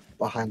tunnel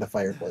behind the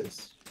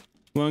fireplace?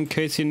 Well, in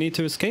case you need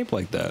to escape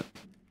like that.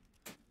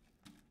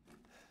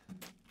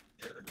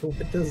 Who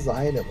would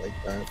design it like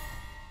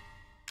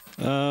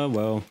that?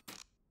 Well.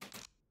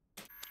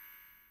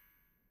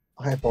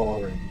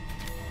 Eyeball ring.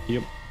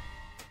 Yep.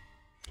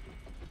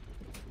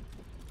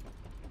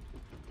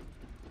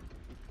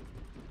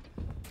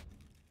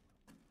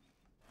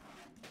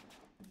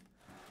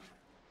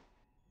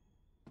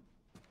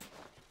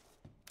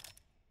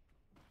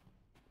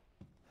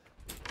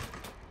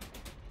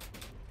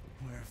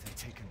 Where have they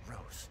taken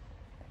Rose?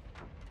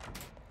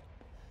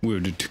 Where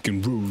did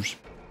taking Rose?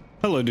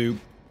 Hello, Duke.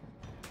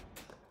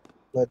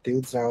 That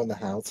dude's now in the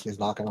house. He's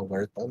not gonna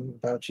alert them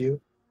about you.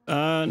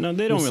 No,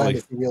 they don't Whose side really.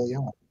 is he really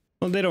on?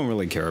 Well, they don't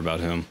really care about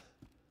him.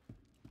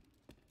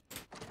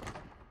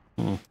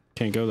 Oh,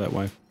 can't go that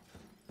way.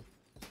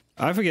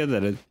 I forgot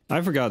that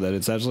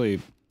it's actually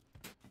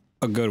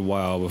a good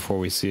while before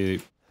we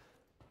see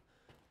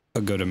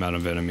a good amount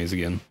of enemies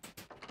again.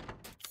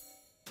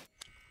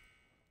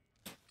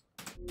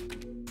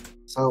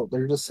 So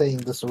they're just saying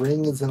this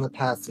ring is in the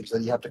passage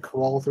that you have to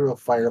crawl through a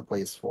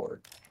fireplace for.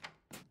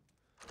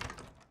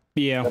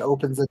 Yeah. That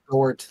opens the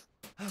door to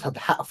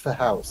half the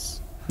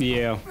house.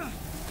 Yeah.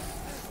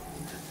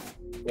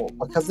 Well,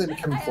 because it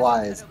can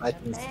flies, I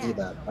can see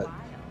that, but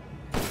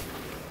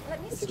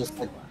it could just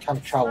like kind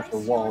of travel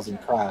through walls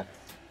and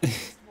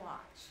cracks.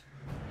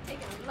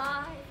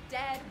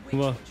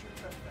 Well,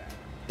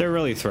 they're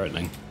really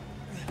threatening.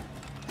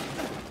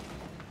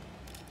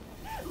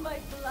 My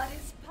blood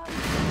is pumping.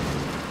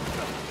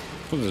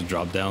 We'll just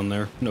drop down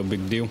there. No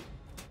big deal.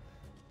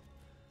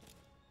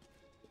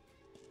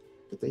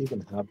 Do they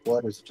even have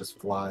blood, or is it just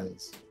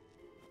flies?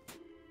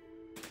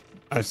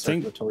 I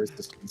think circulatory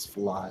system's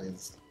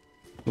flies.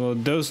 Well,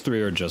 those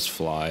three are just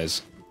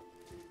flies.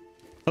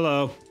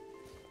 Hello.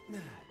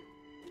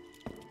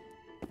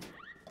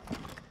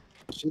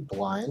 Is she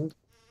blind?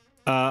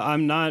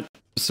 I'm not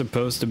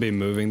supposed to be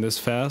moving this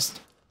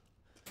fast,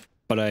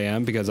 but I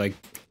am because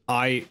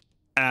I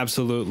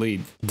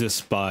absolutely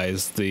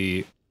despise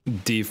the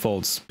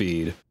default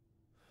speed.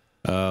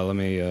 Let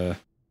me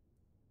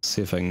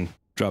see if I can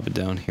drop it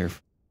down here.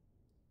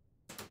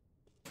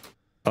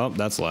 Oh,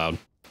 that's loud.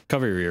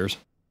 Cover your ears.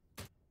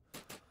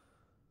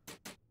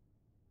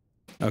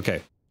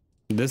 Okay,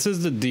 this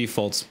is the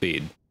default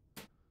speed.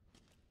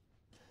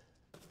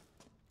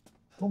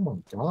 Oh my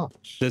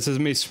gosh. This is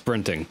me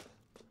sprinting.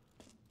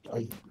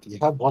 Do you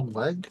have one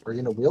leg? Are you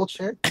in a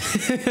wheelchair?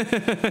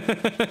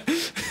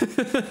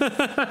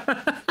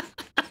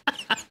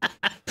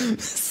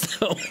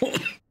 So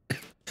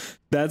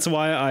that's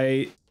why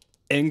I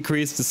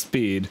increased the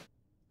speed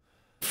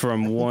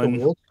from one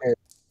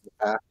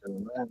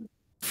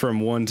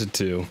to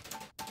 2.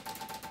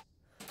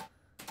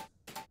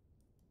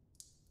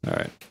 All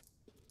right,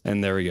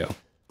 and there we go.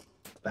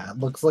 That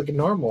looks like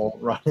normal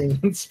running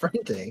and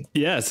sprinting.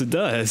 Yes, it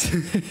does.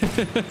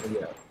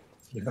 Yeah,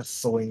 you know,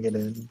 swing it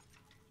in.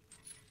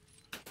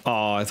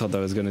 Oh, I thought that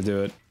was gonna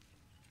do it.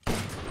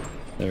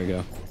 There we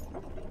go.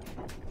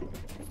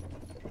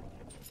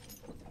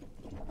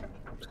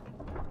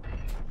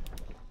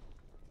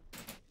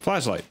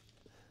 Flashlight.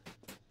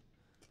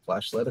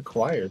 Flashlight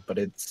acquired, but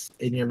it's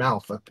in your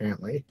mouth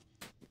apparently.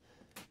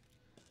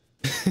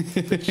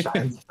 It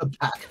shines at the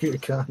back of your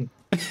gun.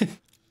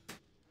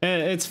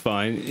 It's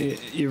fine.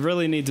 You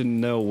really need to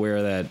know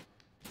where that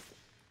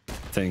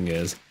thing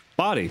is.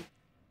 Body.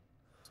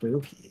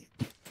 Spooky.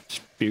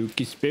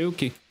 Spooky,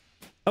 spooky.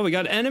 Oh, we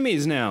got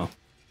enemies now.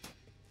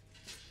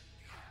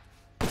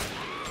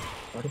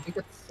 Where did we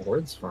get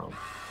swords from?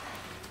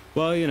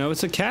 Well, you know,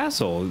 it's a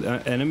castle.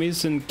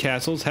 Enemies in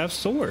castles have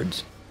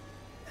swords.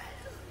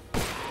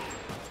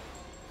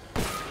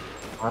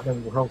 Not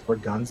in worlds where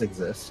guns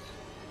exist.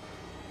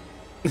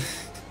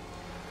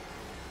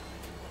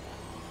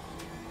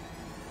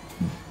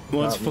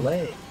 What's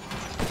leg?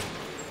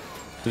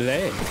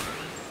 Leg.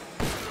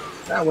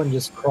 That one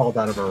just crawled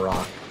out of a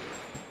rock.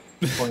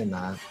 Explain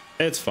that.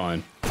 It's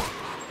fine.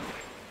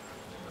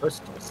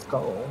 Crystal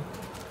skull.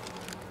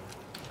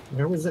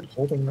 Where was it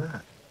holding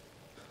that?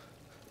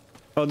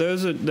 Oh,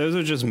 those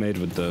are just made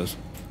with those.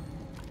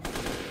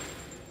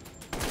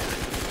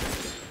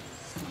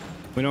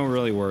 We don't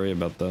really worry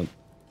about that.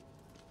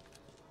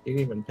 You didn't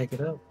even pick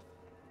it up.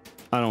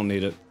 I don't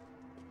need it.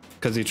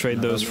 Because you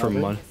trade those for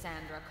money.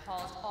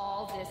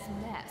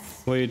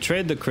 Well, you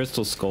trade the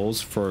crystal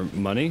skulls for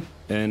money,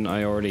 and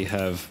I already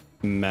have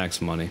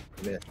max money.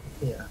 Yeah.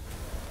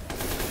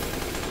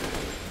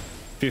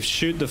 If you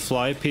shoot the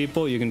fly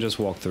people, you can just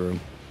walk through them.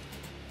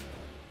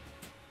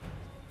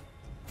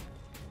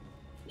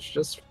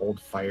 Just hold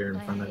fire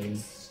in front of you.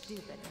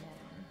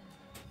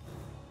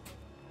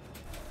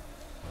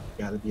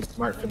 Gotta be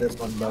smart for this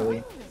one,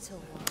 Bowie.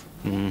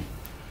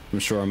 I'm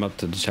sure I'm up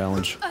to the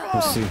challenge.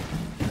 We'll see.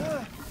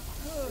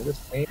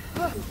 This game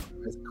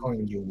is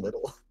calling you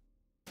little.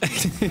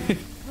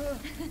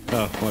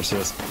 Oh, watch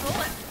this.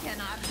 Bullets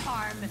cannot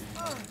harm.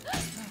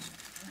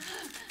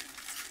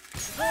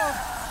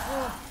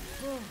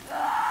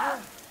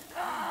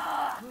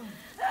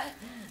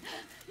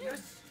 You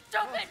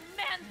stupid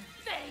man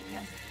thing!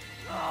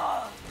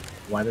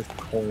 Why does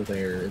cold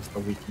air is the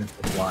weakness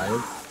of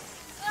flies?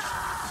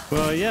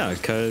 Well, yeah,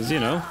 because,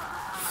 you know,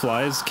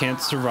 flies can't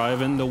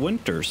survive in the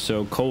winter,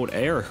 so cold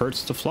air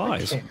hurts the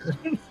flies.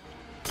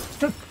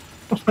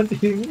 What do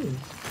you mean?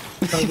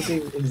 How do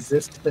they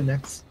exist the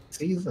next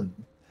season?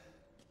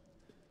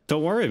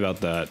 Don't worry about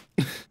that.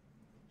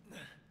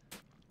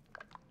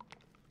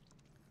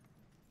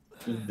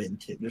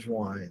 Vintage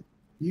wine.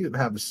 You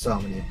have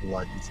so many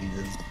blood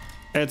diseases.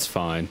 It's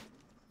fine.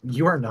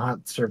 You are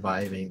not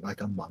surviving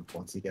like a month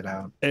once you get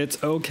out.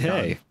 It's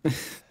okay.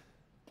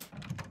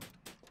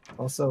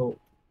 Also,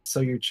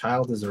 so your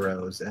child is a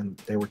rose and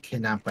they were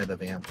kidnapped by the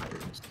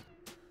vampires.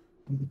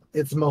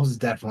 It's most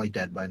definitely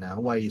dead by now.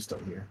 Why are you still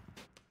here?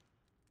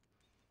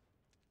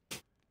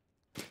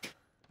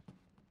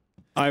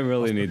 I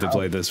really need to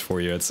play this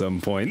for you at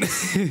some point.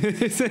 How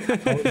is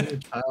your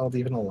child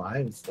even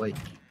alive? It's like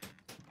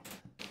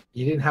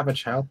you didn't have a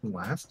child from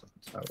last one,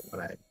 so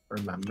what I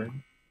remembered.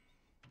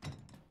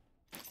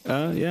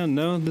 Yeah,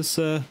 no, this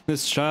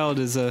child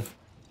is a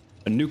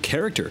new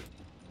character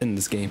in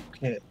this game.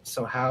 Okay,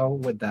 so how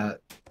would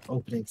that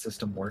opening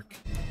system work?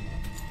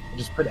 You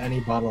just put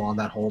any bottle on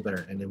that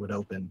holder and it would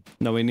open.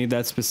 No, we need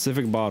that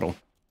specific bottle.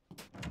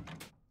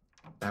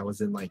 That was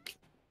in like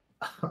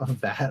a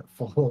vat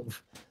full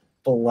of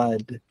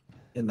blood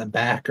in the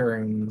back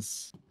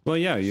rooms. Well,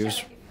 yeah,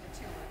 use.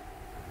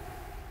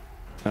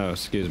 Oh,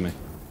 excuse me.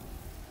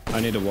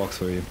 I need to walk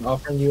through you.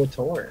 Offering you a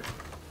tour.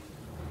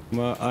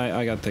 Well,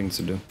 I got things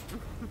to do.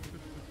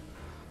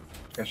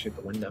 Gotta shoot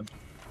the window.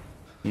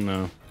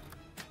 No.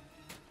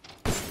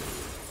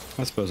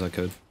 I suppose I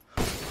could.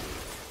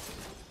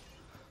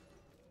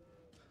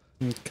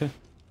 Okay.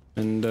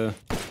 And the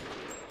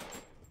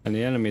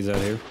enemies out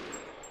here.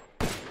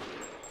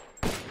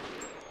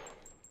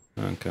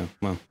 Okay,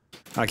 well.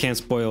 I can't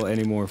spoil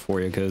any more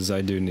for you because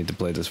I do need to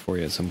play this for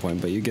you at some point,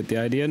 but you get the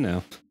idea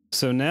now.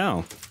 So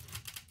now,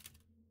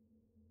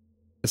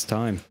 it's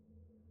time.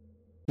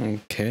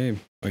 Okay,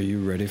 are you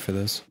ready for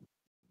this?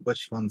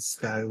 Which one's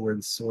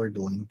Skyward Sword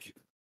Link?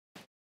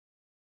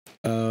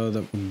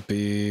 That would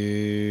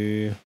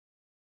be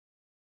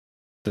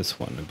this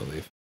one, I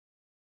believe.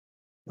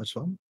 Which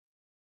one?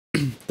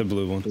 The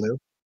blue one. Blue?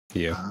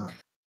 Yeah.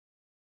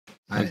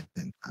 I didn't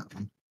think that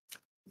one.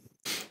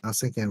 I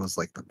was thinking it was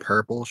like the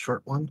purple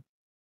short one,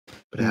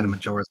 but it had a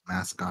Majora's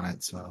Mask on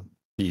it, so.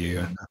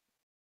 Yeah.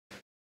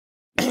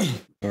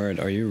 Alright,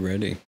 are you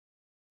ready?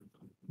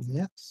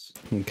 Yes.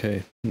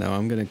 Okay, now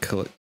I'm gonna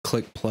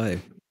click play.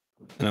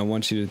 And I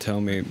want you to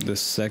tell me the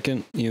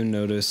second you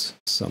notice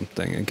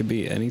something. It could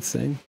be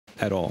anything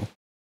at all.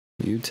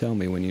 You tell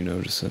me when you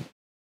notice it.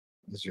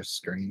 Is your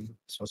screen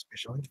supposed to be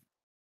showing?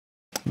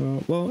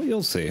 Well,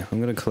 you'll see. I'm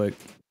gonna click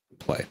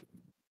play.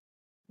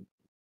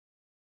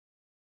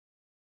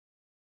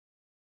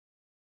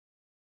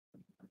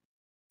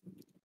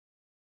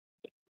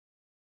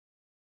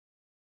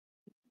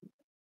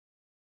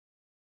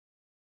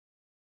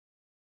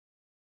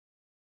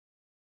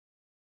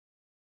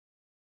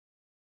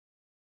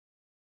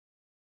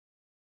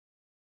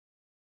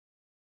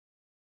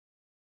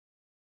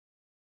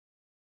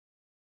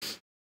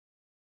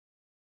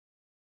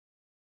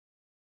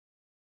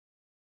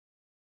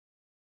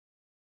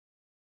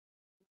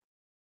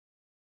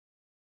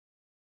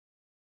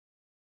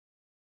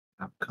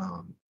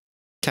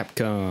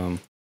 Capcom.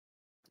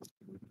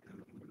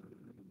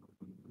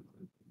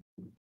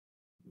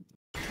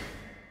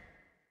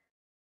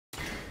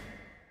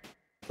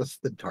 What's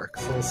the Dark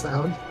Soul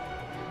sound?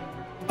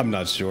 I'm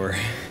not sure.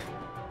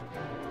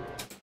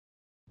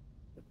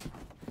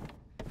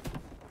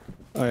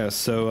 Oh yeah,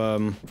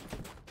 so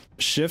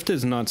shift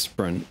is not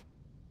sprint.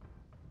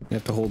 You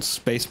have to hold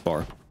space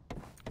bar.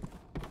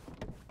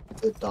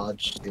 Is it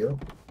dodge too?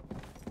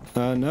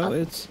 No,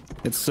 it's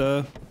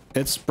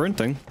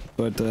sprinting,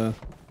 but yeah,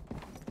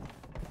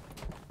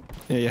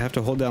 you have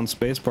to hold down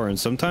space bar, and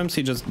sometimes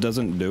he just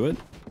doesn't do it.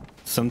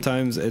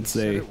 Sometimes it's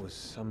it was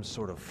some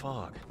sort of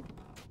fog.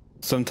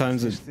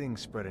 Sometimes this it's thing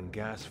spread in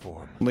gas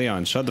form.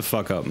 Leon, shut the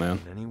fuck up, man.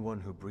 And anyone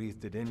who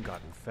breathed it in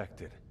got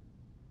infected.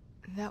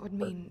 That would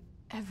mean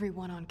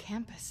everyone on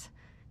campus.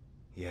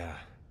 Yeah,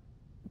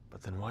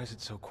 but then why is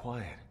it so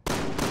quiet?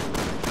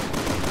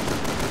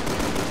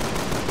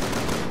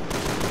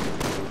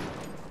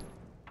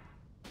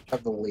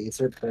 Have the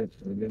laser print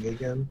moving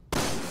again.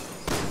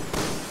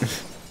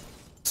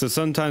 So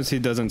sometimes he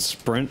doesn't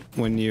sprint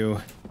when you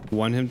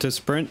want him to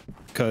sprint,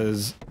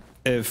 because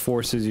it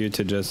forces you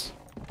to just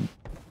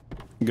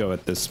go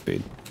at this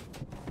speed.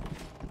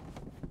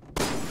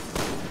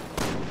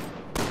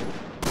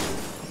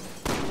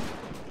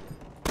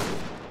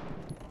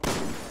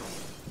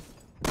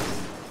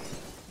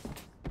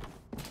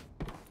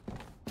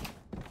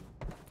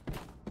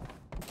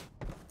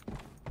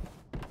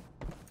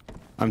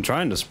 I'm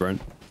trying to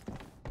sprint.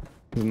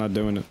 He's not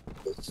doing it.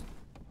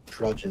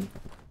 Trudging.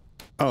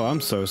 Oh, I'm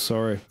so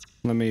sorry.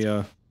 Let me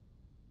get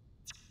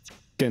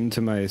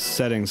into my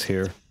settings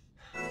here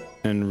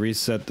and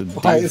reset the.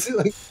 Why is it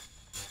like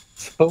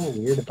so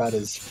weird about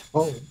his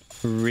phone?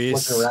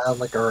 Look around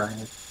like a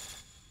rat.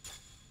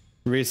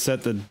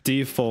 Reset the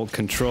default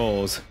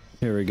controls.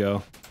 Here we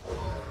go.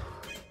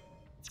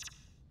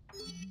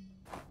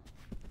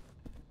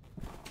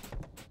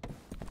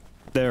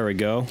 There we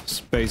go.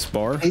 Space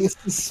bar. Space,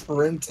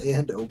 sprint,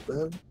 and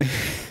open.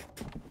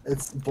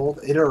 It's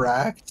both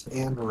interact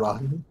and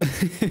run.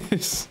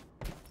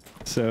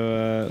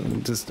 So,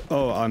 just...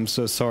 Oh, I'm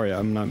so sorry.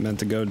 I'm not meant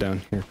to go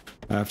down here.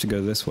 I have to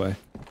go this way.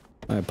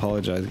 I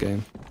apologize,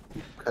 game.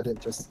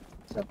 Couldn't just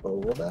step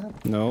over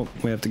that? No,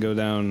 we have to go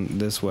down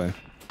this way.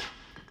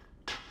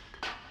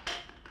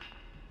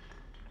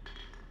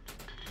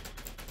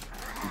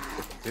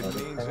 Didn't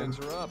mean to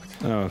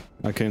interrupt. Oh,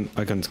 I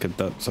couldn't skip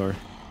that, sorry.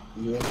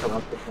 You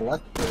interrupted the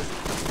lecture.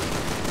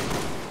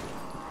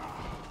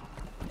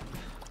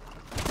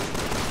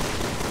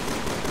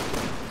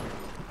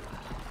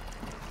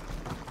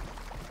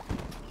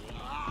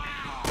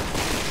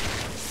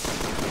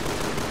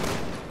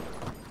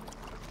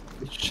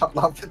 Chop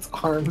off its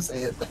arms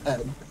and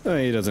head.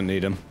 He doesn't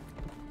need him.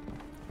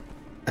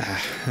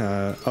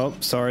 Oh,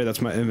 sorry,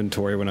 that's my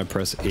inventory when I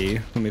press E.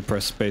 Let me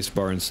press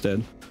spacebar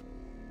instead.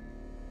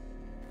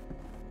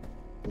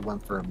 We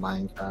went for a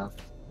Minecraft.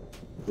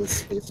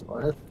 This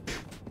spacebar.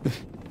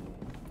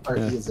 Or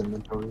his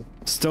inventory.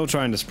 Still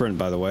trying to sprint,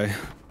 by the way.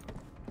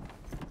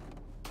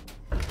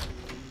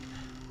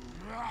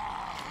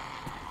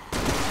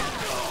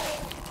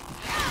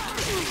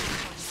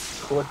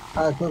 What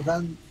type of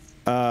event?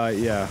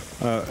 Yeah.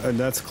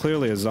 That's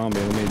clearly a zombie.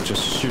 Let me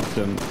just shoot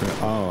them.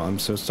 Oh, I'm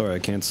so sorry. I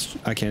can't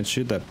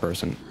shoot that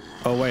person.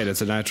 Oh wait,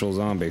 it's an actual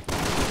zombie. You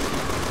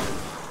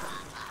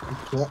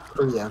can't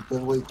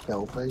preemptively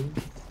kill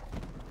things.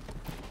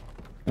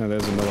 Oh,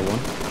 there's another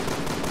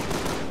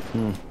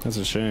one. That's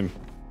a shame.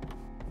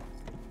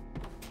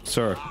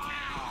 Sir.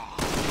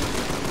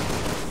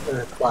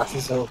 Class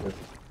is over.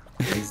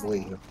 Please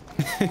leave.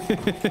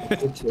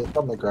 There's a tape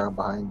on the ground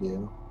behind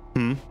you.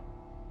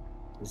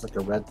 There's like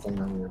a red thing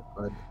on your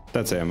hood.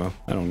 That's ammo.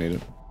 I don't need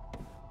it.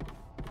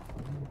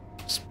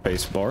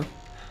 Space bar.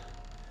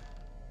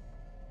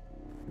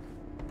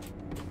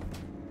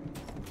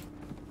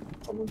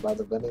 Someone by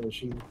the vending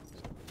machine.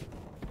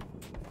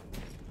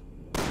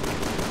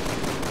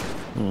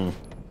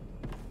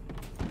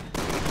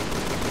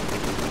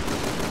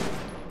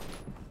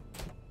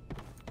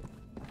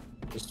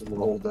 Just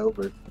rolled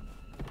over.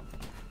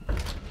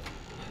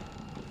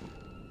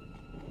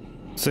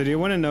 So do you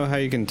want to know how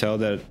you can tell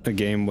that a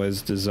game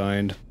was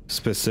designed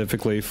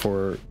specifically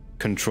for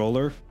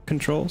controller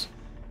controls?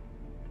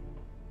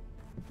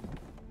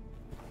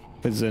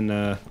 Because then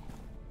I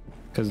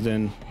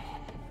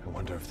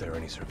wonder if there are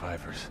any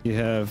survivors. You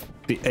have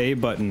the A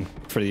button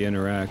for the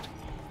interact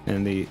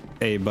and the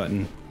A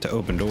button to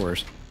open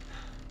doors.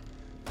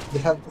 They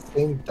have the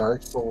same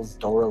Dark Souls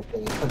door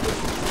opening.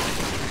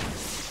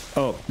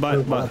 Oh, by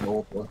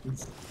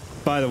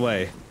the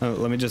way,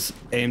 let me just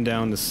aim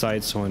down the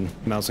sights on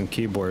mouse and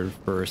keyboard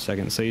for a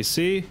second. So you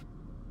see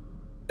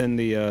in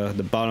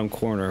the bottom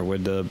corner where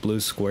the blue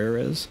square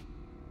is?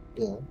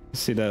 Yeah. You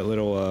see that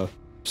little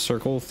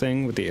circle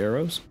thing with the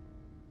arrows?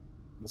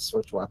 The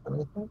switch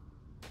weapon, I think.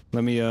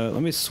 Let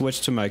me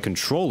switch to my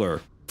controller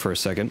for a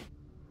second.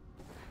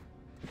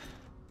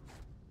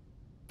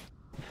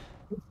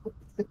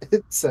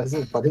 It says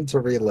a button to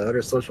reload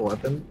or switch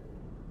weapon.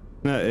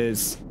 No,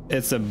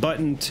 it's a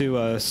button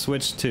to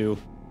switch to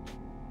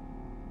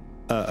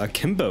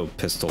akimbo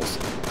pistols,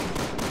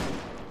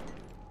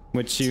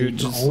 which So you can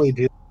just only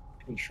do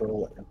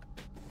controller.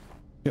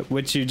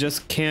 which you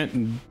just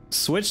can't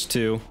switch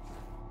to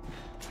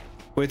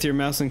with your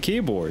mouse and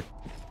keyboard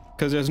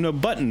because there's no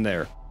button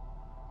there.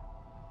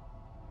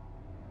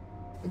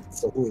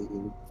 It's so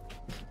weird.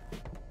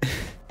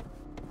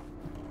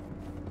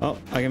 Oh,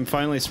 I can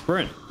finally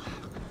sprint.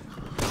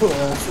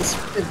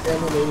 This is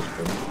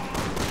animation.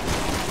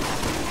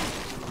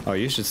 Oh,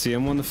 you should see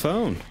him on the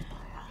phone.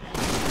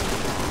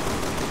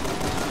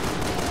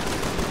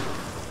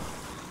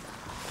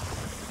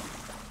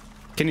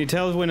 Can you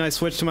tell when I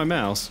switch to my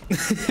mouse?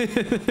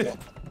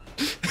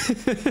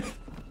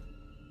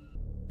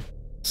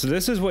 So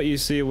this is what you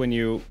see when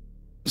you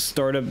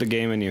start up the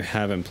game and you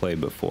haven't played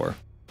before.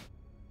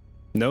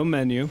 No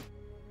menu,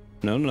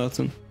 no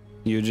nothing.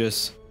 You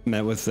just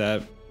met with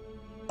that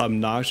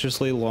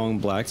obnoxiously long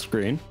black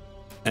screen,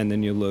 and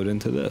then you load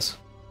into this.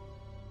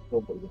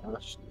 Oh my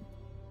gosh.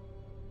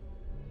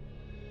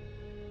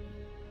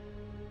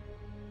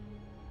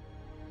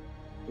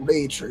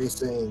 Ray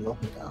tracing. Oh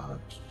my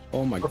gosh.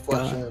 Oh my god.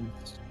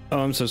 Reflections. Oh,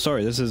 I'm so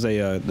sorry. This is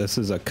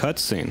a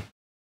cutscene.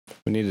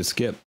 We need to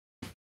skip.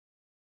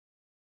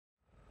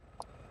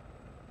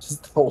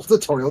 Just the whole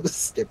tutorial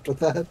just skipped with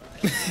that.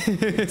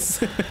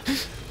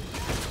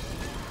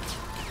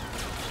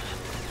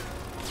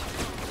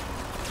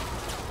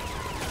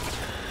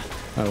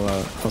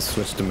 I'll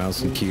switch to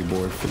mouse and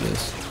keyboard for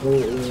this.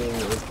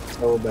 It's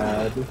so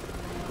bad.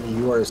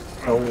 You are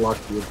so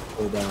lucky it's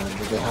so bad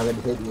that they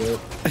haven't hit you.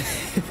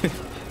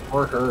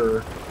 Or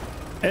her.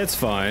 It's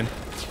fine.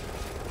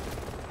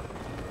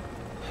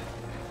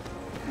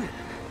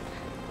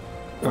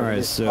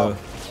 Alright, so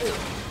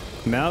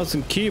mouse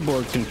and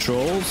keyboard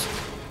controls.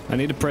 I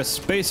need to press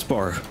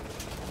spacebar.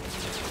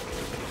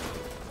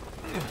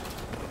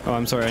 Oh,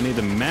 I'm sorry, I need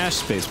to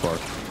mash spacebar.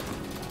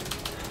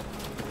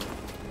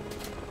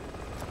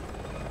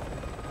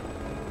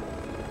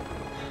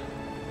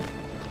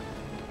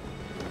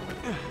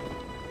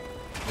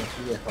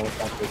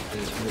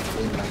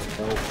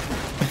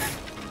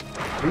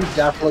 We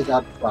definitely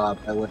got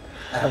robbed. I would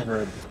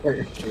ever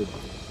parachute.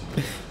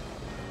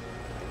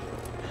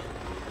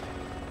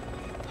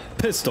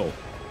 Pistol.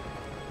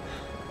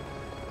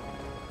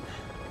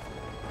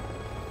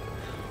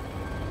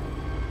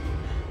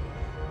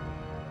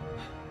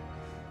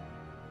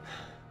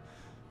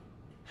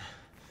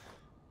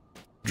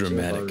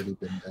 Dramatic. Already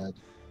been dead.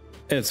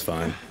 It's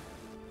fine.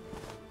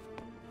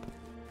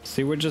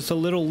 See, we're just a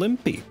little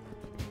limpy.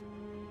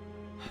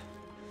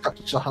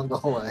 Shot on the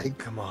leg.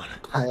 Come on.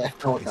 I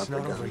don't It's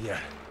not over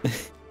yet.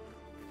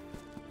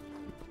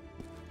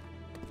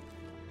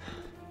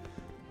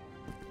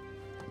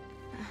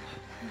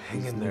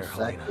 Hang in there,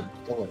 Helena.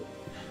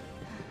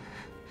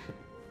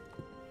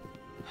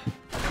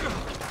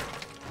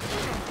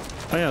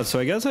 Oh yeah, so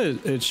I guess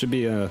it should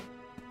be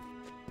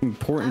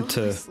important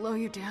to slow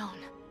you down.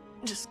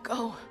 Just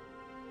go.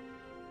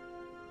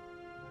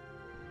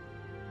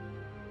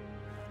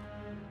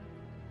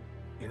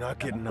 You're not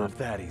getting off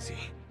that easy.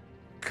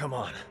 Come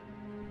on.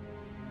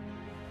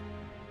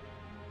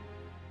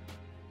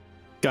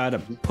 gotta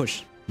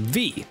push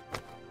V.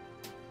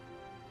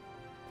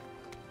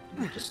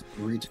 Just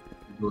reach,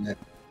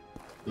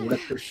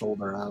 lift your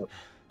shoulder out.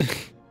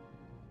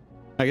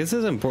 I guess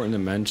it's important to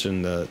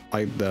mention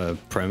the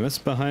premise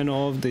behind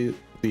all of the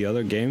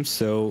other games.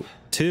 So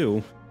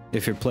 2,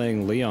 if you're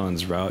playing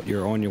Leon's route,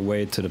 you're on your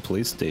way to the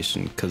police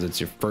station because it's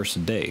your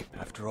first day.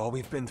 After all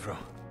we've been through,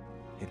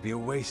 it'd be a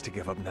waste to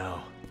give up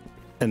now.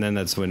 And then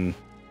that's when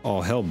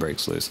all hell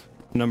breaks loose.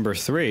 Number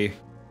 3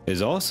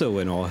 is also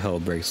when all hell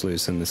breaks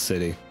loose in the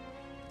city,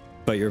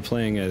 but you're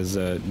playing as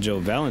Joe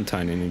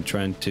Valentine and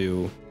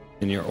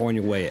you're on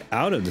your way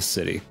out of the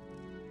city,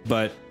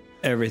 but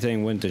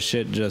everything went to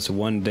shit just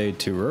one day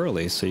too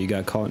early, so you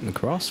got caught in the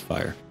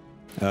crossfire.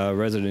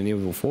 Resident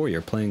Evil 4, you're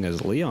playing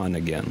as Leon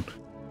again,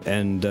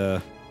 and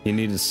you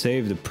need to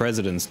save the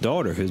president's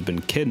daughter who's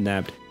been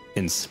kidnapped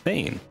in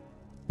Spain.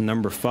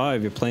 Number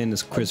 5, you're playing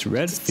as Chris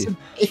Redfield.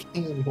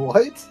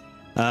 What?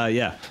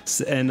 Yeah,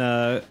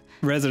 and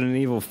Resident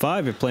Evil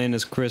 5, you're playing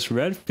as Chris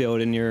Redfield,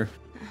 and you're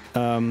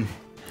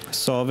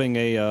solving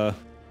a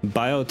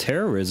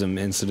bioterrorism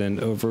incident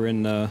over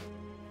in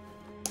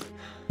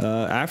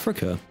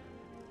Africa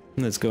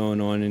that's going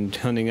on, and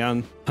hunting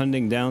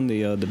down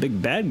the big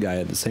bad guy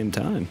at the same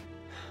time.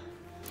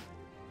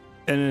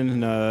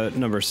 And then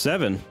number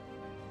 7,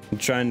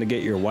 trying to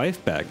get your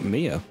wife back,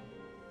 Mia,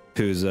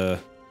 who's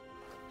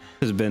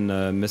has been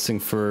missing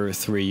for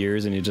 3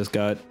 years, and you just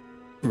got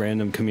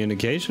random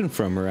communication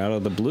from her out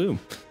of the blue.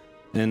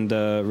 And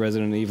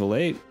Resident Evil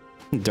 8,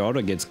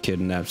 daughter gets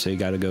kidnapped, so you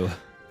gotta go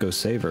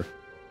save her.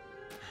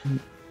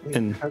 Wait,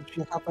 And how'd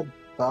you have a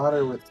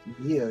daughter with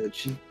Mia?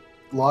 She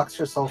locks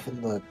herself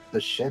in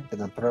the ship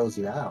and then throws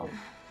you out.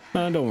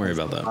 don't worry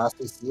about that. Last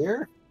this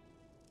year?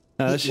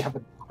 Did you have a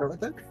daughter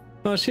with her?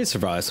 Well, she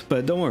survives,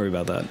 but don't worry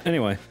about that.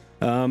 Anyway,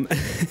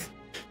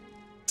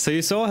 so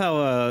you saw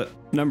how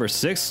number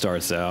 6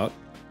 starts out.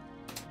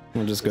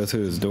 We'll just go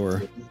through this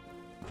door.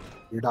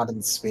 You're not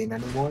in Spain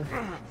anymore?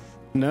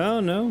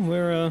 No,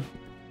 we're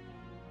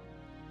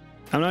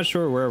I'm not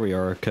sure where we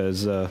are,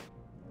 because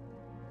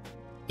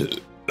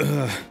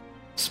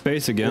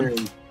space again. Very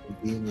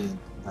convenient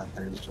that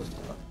there's just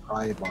a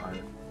pry bar.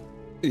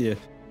 Yeah.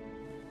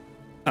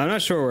 I'm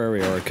not sure where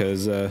we are,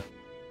 because I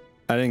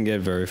didn't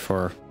get very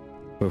far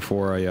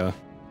before I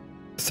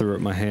threw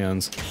up my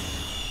hands.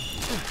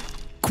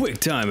 Quick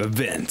time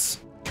events.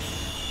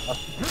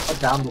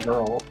 Down the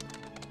girl.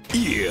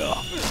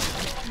 Yeah.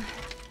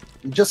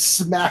 You just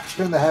smacked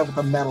her in the head with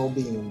a metal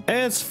beam.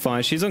 It's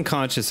fine. She's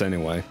unconscious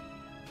anyway.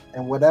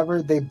 And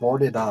whatever they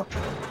boarded up,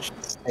 she's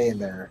staying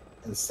there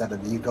instead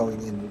of you going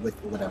in with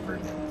whatever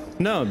it is.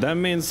 No, that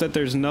means that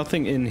there's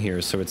nothing in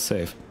here, so it's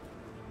safe.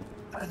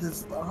 That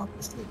is the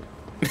opposite.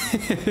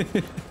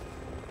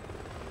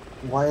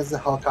 Why is the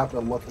helicopter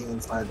looking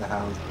inside the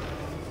house?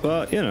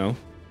 Well, you know.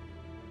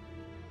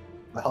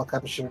 The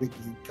helicopter should be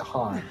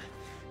gone.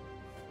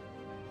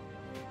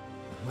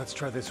 Let's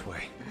try this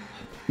way.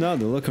 No,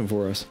 they're looking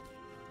for us.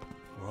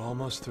 We're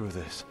almost through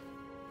this.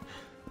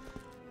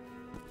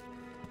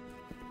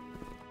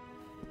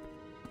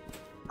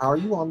 How are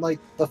you on like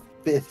the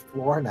 5th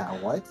floor now?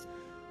 What?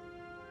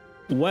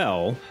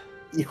 Well,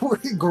 You were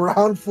in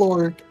ground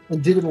floor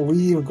and didn't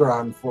leave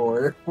ground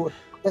floor.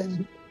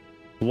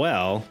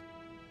 Well,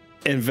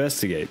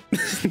 investigate.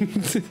 That's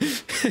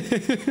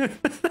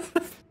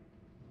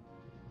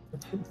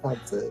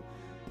it.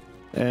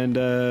 And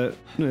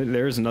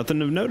there's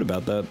nothing of note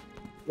about that.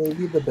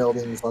 Maybe the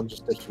building's on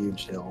just a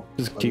huge hill.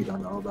 Just that keep- we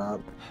don't know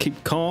about.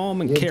 Keep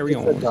calm and You didn't carry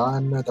take on. the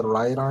gun or the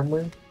riot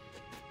armor?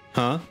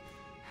 Huh?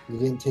 You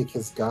didn't take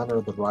his gun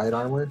or the riot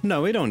armor?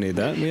 No, we don't need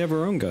that. We have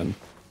our own gun.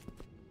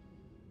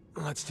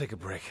 Let's take a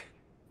break.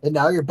 And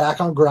now you're back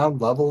on ground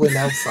level and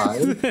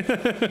outside?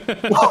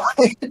 What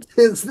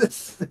is this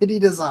city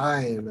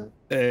design?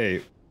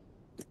 Hey.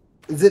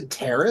 Is it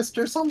terraced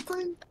or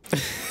something?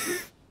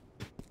 There's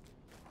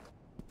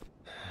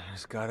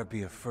gotta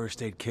be a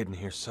first aid kit in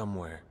here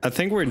somewhere. I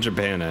think we're in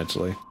Japan,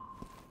 actually.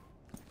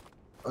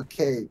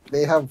 Okay,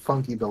 they have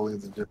funky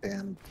buildings in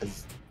Japan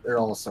because they're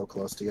all so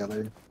close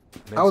together.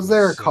 Makes How is me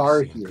there a sick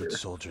car seeing here? good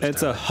soldiers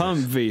It's down a like this.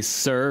 Humvee,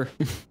 sir.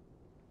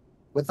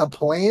 With a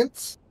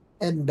plant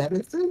and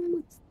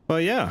medicine?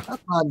 Well, yeah.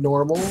 That's not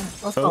normal.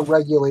 That's Oh. not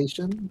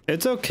regulation.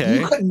 It's okay.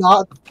 You could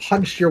not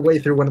punch your way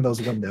through one of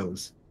those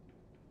windows.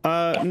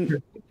 Well,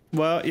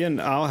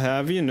 I'll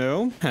have you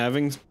know,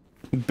 having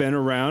been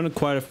around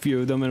quite a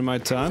few of them in my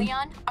time,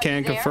 Leon, are can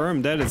you there?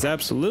 confirm that is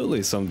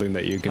absolutely something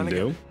that you can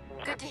do.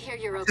 Good to hear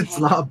you're okay. It's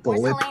not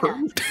Where's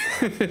Helena?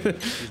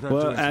 bulletproof. She's not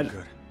Well, doing too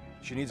good.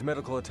 She needs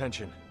medical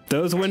attention.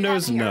 Those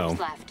windows, Do you have no. nerves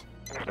left?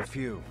 A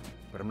few.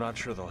 but I'm not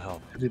sure they'll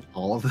help. Did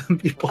all of them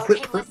be Okay,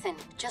 bulletproof? listen.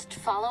 Just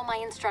follow my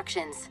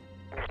instructions.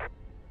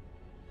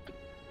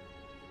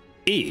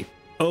 E.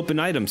 Open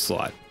item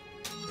slot.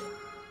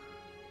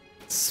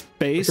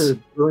 Space.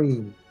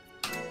 Green.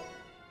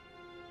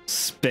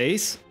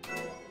 Space.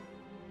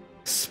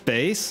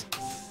 Space.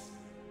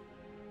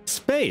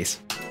 Space.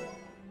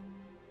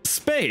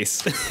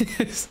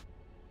 Space.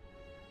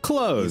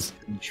 Close.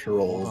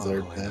 Controls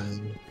are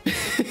done.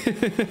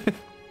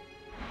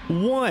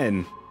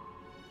 1.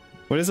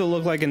 What does it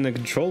look like in the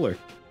controller?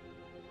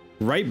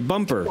 Right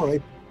bumper.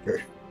 Right.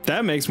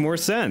 That makes more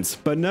sense,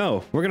 but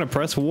no, we're gonna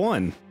press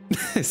 1.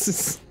 This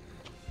is...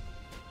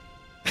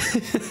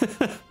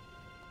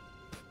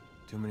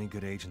 Too many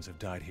good agents have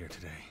died here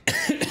today.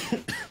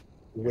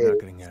 You're not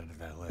getting added to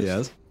that list.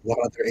 Yes. What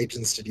other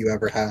agents did you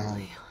ever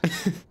have?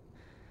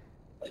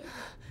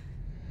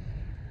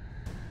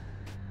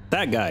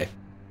 That guy.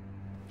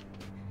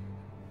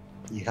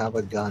 You have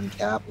a gun,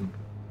 Captain.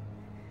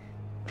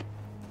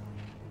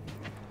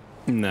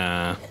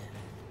 Nah.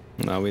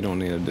 No, we don't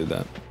need to do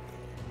that.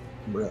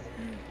 Bro,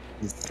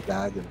 he's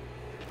staggering.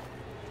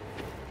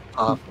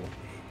 Awful.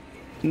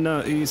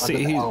 No, you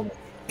see,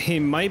 he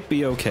might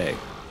be okay.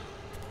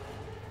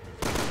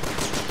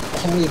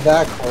 Only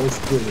that close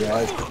to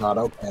realize he's not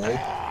okay.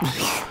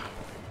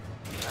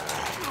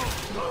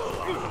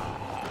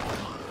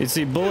 You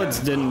see, bullets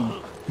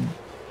didn't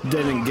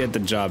get the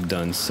job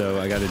done, so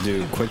I got to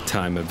do quick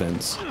time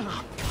events.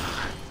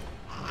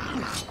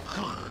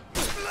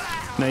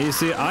 Now you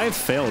see, I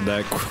failed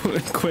that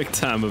quick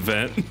time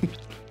event.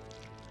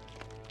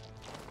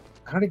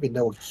 I don't even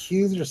know what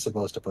keys you're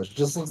supposed to push. It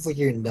just looks like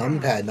your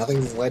numpad.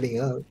 Nothing's lighting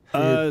up.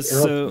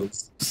 So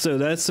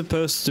that's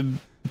supposed to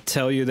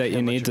tell you that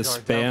you need to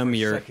spam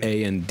your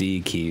A and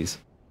D keys.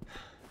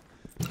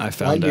 I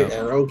found out. Your out.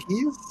 arrow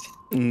keys?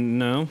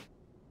 No.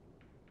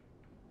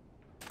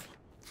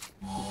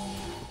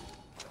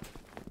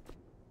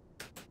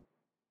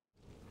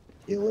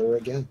 Healer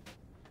again.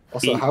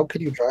 Also, how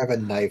could you drive a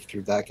knife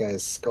through that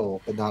guy's skull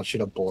but not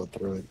shoot a bullet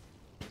through it?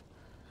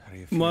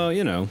 Well,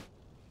 you know.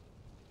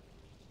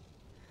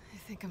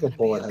 The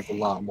bullet has a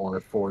lot more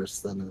force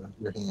than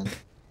your hand.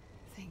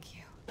 Thank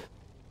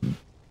you.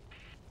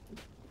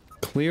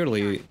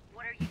 Clearly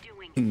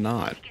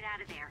not. Get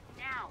out of there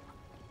now.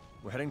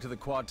 We're heading to the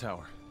quad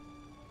tower.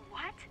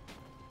 What?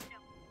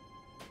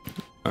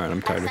 All right,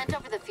 I'm tired I of sent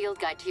over the field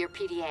guide to your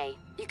PDA.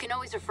 You can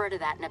always refer to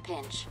that in a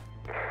pinch.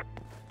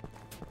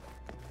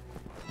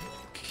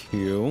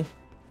 Q.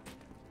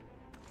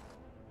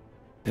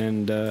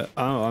 And oh,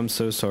 I'm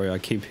so sorry. I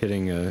keep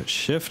hitting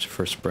shift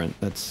for sprint.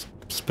 That's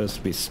supposed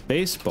to be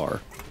space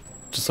bar,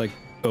 just like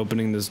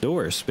opening this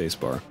door is space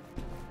bar.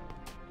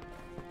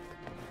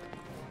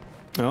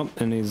 Oh,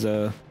 and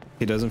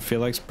he doesn't feel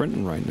like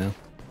sprinting right now.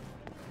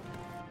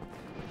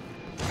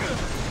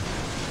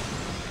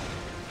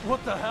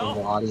 What the hell?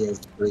 The audio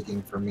is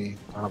breaking for me.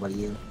 I don't know about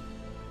you.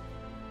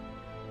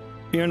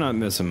 You're not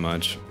missing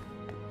much.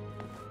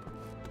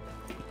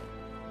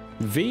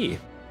 V.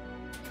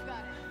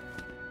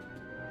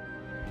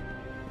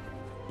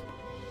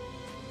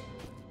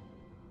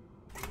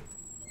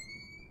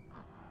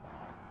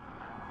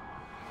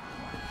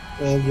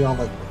 And you're on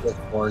like the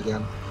 5th floor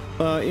again.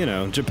 You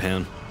know,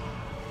 Japan.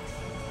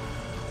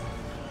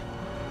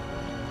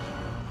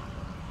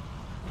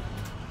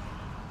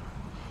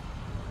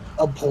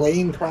 A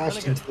plane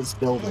crashed into this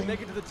building.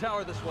 Make it to the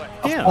tower this way.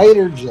 A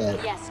fighter jet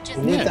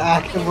with Yeah.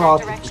 active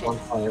rockets on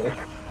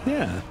fire.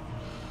 Yeah.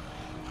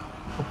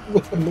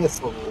 With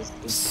missiles.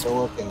 It's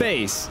still okay.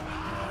 Base.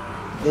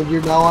 And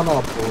you're now on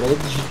a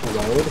bridge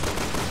road.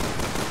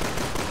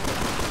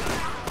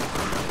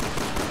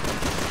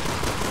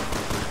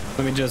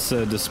 Let me just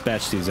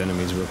dispatch these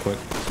enemies real quick.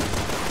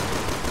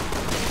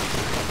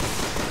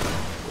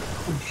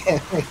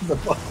 The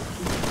button.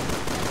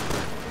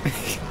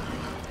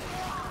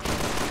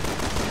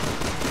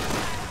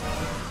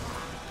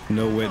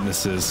 No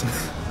witnesses.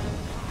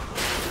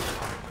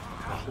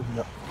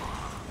 No.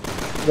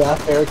 That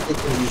barricade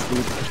can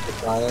easily be pushed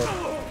aside,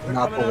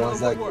 not the ones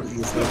that could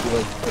easily be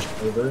like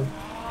pushed over.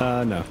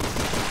 No.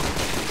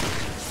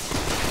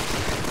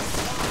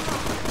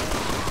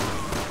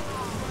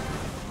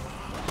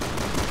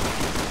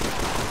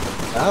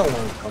 That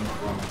one comes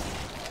from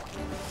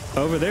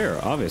Over there,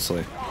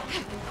 obviously.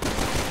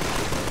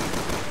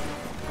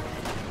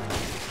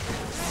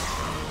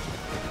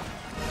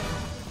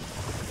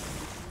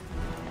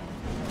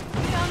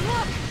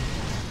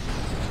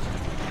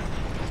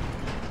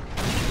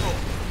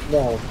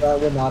 No, that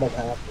would not have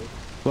happened.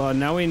 Well,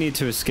 now we need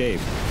to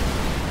escape.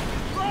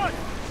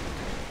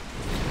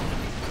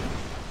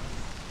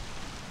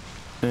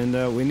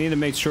 And we need to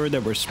make sure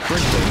that we're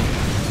sprinting.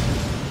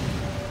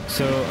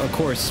 So, of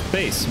course,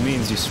 space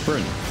means you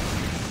sprint.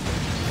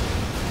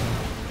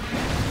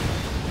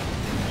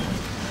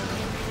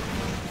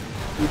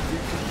 You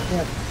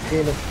can't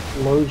create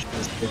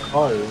explosions for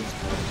cars.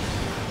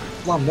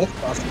 It's not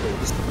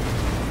Mythbusters.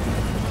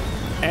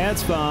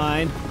 That's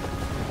fine.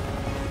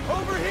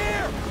 Over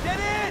here! Get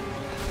in!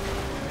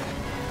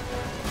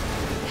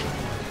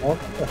 What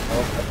the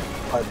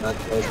hell? fight that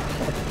goes.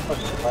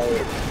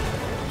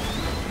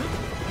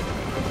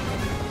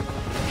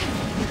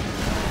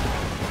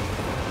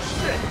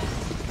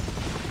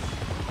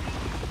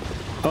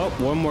 Oh,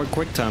 one more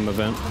quick time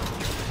event.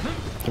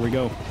 Here we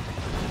go.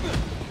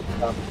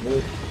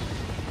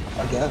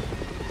 Again.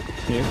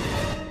 Yeah.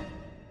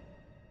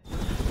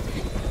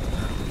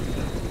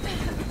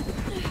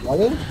 Why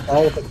didn't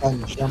I at the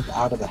time jump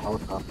out of the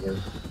helicopter?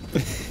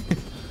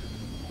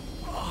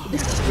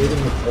 He's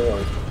skating the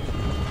floor.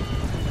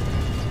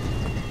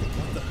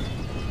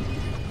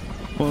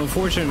 Well,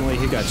 unfortunately,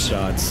 he got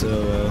shot,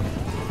 so,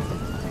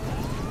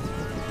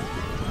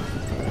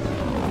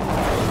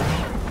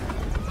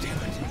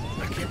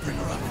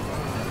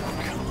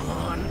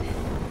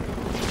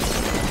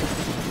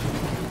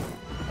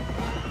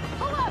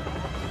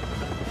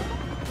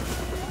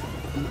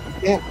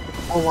 You can't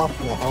pull off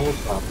from the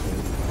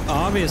helicopter.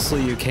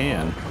 obviously you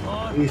can.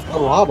 You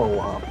still lava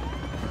up.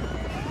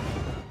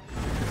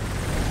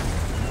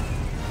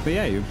 But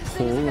yeah, you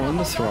pull on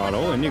the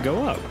throttle and you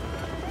go up.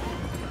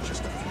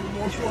 Just a few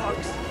more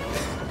blocks.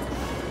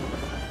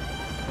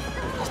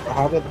 So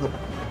how did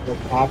the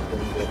captain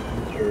get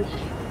injured?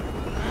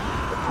 The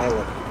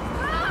pilot.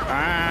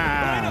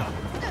 Ah!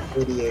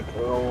 Idiot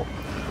girl.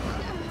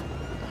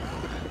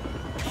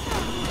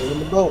 Get in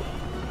the boat.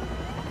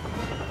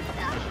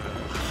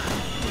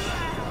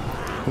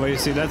 Well, you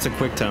see, that's a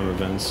quick time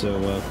event, so,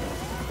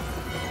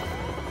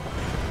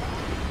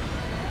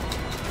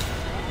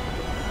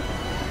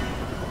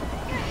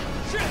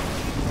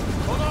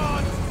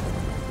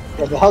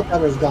 Yeah, the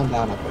helicopter's gone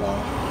down after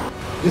that.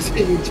 Just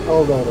hit your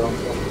toe rotor on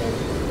something.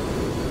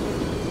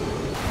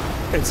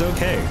 it's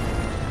okay.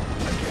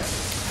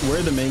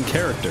 We're the main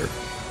character.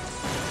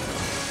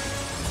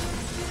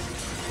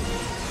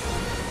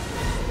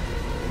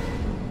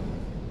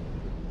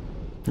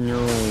 No.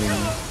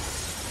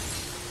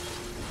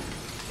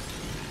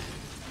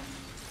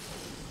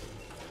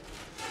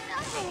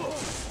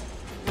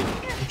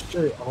 I'm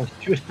sure all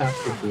you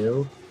have to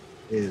do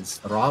is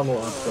throttle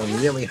up, go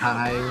really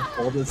high,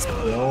 hold it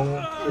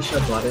still, push a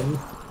button.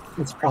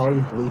 It's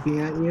probably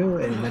bleeping at you,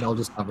 and then I'll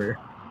just hover.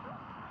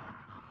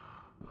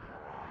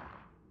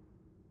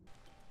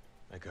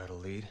 I got a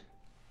lead.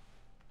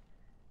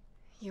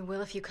 You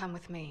will if you come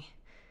with me.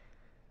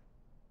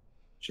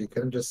 She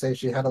couldn't just say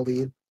she had a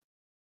lead.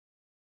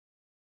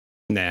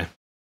 Nah.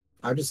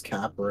 I just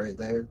cap right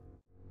there.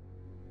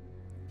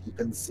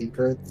 Keeping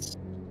secrets.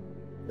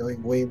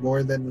 Knowing way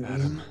more than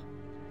Adam, me.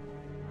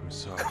 I'm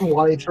sorry.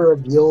 Wanting to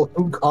reveal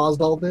who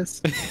caused all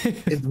this?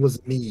 It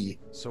was me.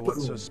 So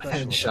what's so Boom,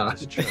 special about headshot.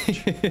 this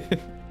church?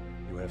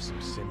 You have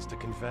some sins to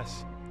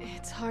confess?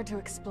 It's hard to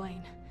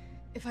explain.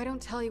 If I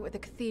don't tell you at the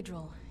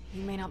cathedral,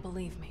 you may not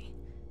believe me.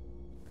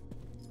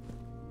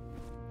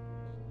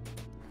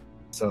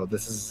 So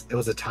it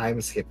was a time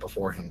skip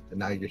beforehand, and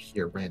now you're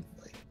here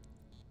randomly.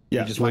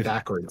 Yeah, You just went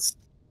backwards.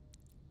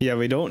 Yeah,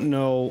 we don't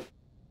know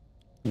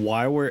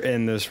why we're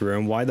in this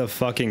room, why the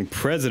fucking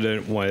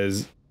president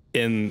was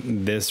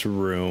in this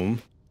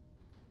room.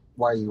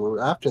 Why you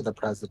were after the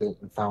president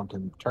and found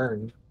him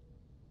turned.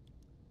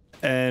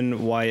 And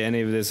why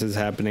any of this is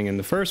happening in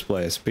the first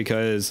place,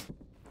 because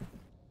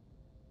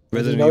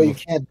You know you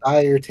can't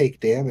die or take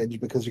damage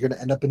because you're going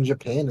to end up in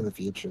Japan in the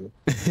future.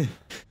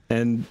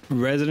 And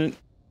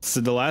so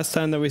the last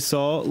time that we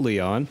saw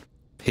Leon,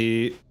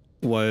 he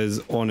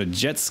was on a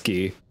jet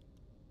ski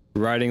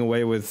riding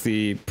away with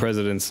the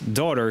president's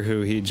daughter,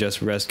 who he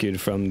just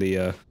rescued from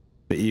the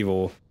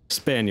evil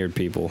Spaniard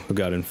people who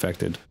got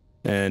infected.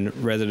 And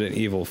Resident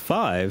Evil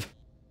 5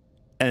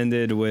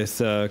 ended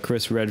with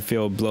Chris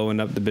Redfield blowing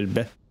up the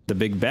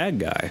big bad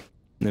guy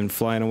and then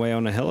flying away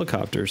on a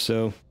helicopter.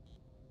 So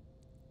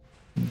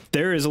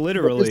there is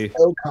literally There's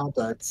no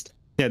context.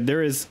 Yeah,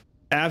 there is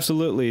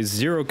absolutely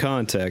zero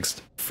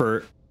context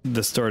for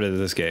the start of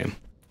this game.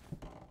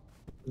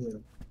 Yeah.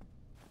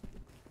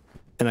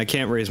 And I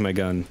can't raise my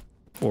gun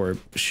or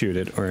shoot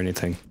it or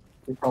anything.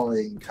 You're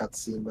probably in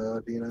cutscene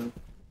mode, you know?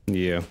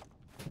 Yeah.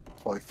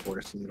 Probably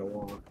forcing you to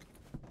walk.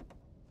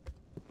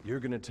 You're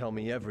gonna tell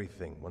me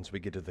everything once we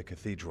get to the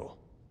cathedral.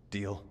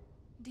 Deal?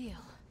 Deal.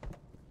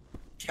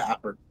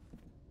 Capper.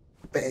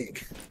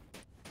 Big.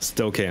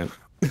 Still can't.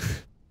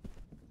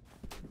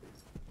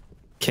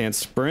 Can't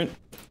sprint.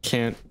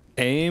 Can't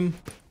aim.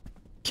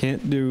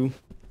 Can't do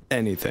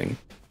anything.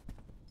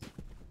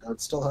 I would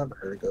still have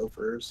her go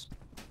first.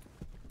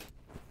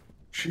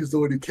 She's the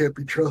one who can't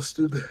be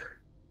trusted.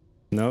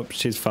 Nope,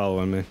 she's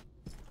following me.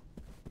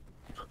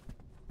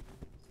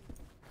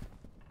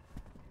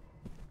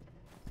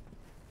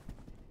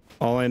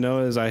 All I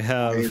know is I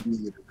have...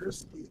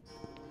 University.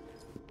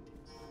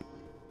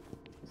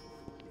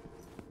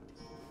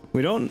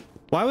 We don't...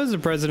 Why was the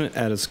president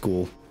at a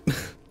school?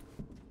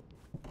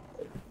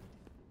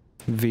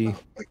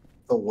 Like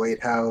the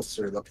White House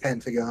or the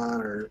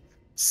Pentagon or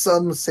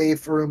some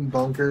safe room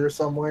bunker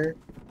somewhere.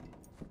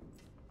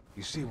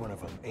 You see one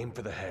of them, aim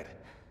for the head.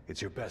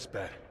 It's your best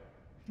bet.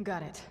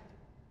 Got it.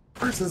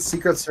 Person's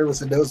Secret Service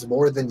that knows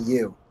more than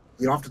you.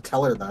 You don't have to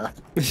tell her that.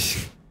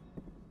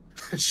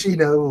 She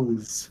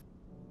knows.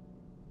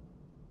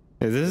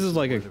 This is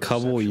like a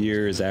couple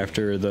years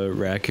after the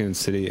Raccoon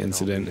City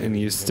incident, and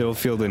you still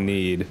feel the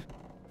need.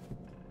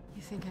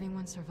 You think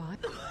anyone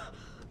survived?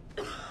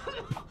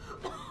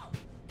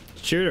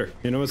 Shooter,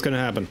 you know what's gonna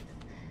happen.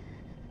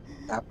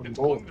 It's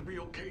going to be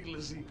okay,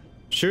 Lizzie.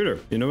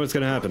 Shooter, you know what's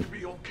gonna happen.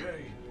 Be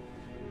okay.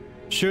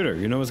 Shooter,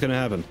 you know what's gonna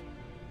happen.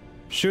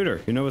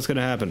 Shooter, you know what's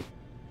gonna happen.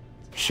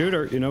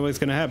 Shooter, you know what's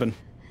gonna happen.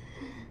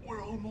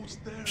 We're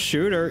almost there.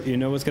 Shooter, you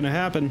know what's gonna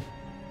happen.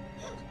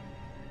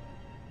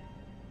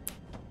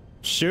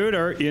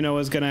 Shooter, you know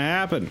what's gonna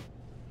happen.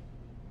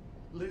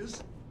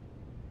 Liz?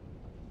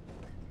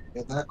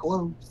 Get that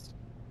close.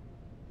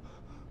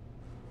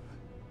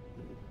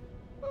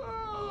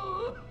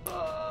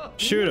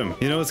 Shoot him,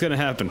 you know what's gonna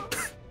happen.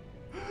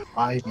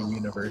 Ivy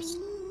universe.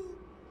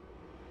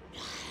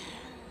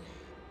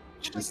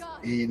 Just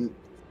eat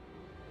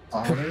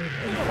father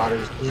and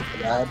father's eat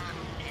the dad.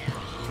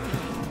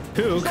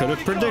 Who could have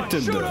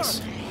predicted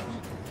this?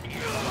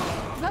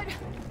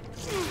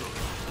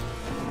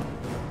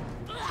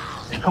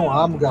 Oh,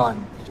 I'm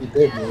gone. She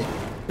bit me.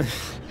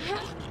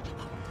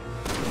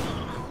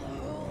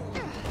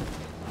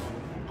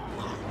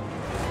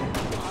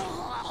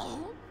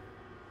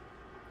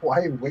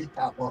 Why wait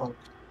that long?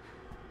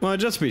 Well,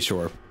 just to be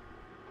sure.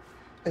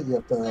 You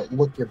have to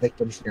look your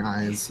victims in your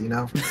eyes, you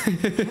know?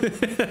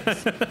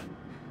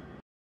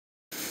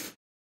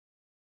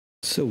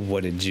 So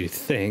what did you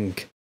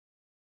think?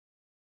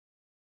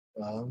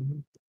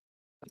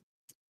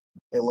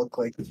 It looked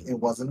like it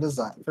wasn't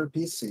designed for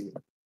PC.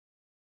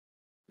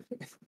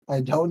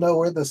 I don't know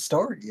where the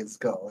story is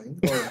going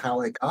or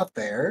how I got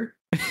there.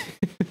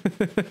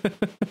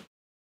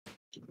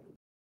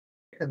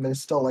 And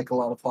there's still like a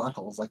lot of plot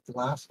holes like the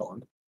last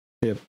one.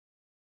 Yep.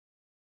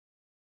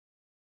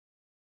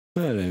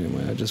 But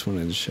anyway, I just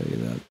wanted to show you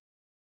that.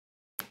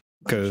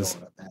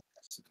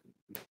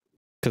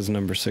 Because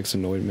number 6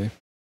 annoyed me.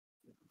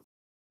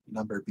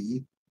 Number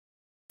B.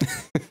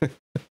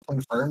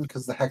 Confirmed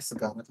because the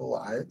hexagonal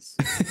eyes.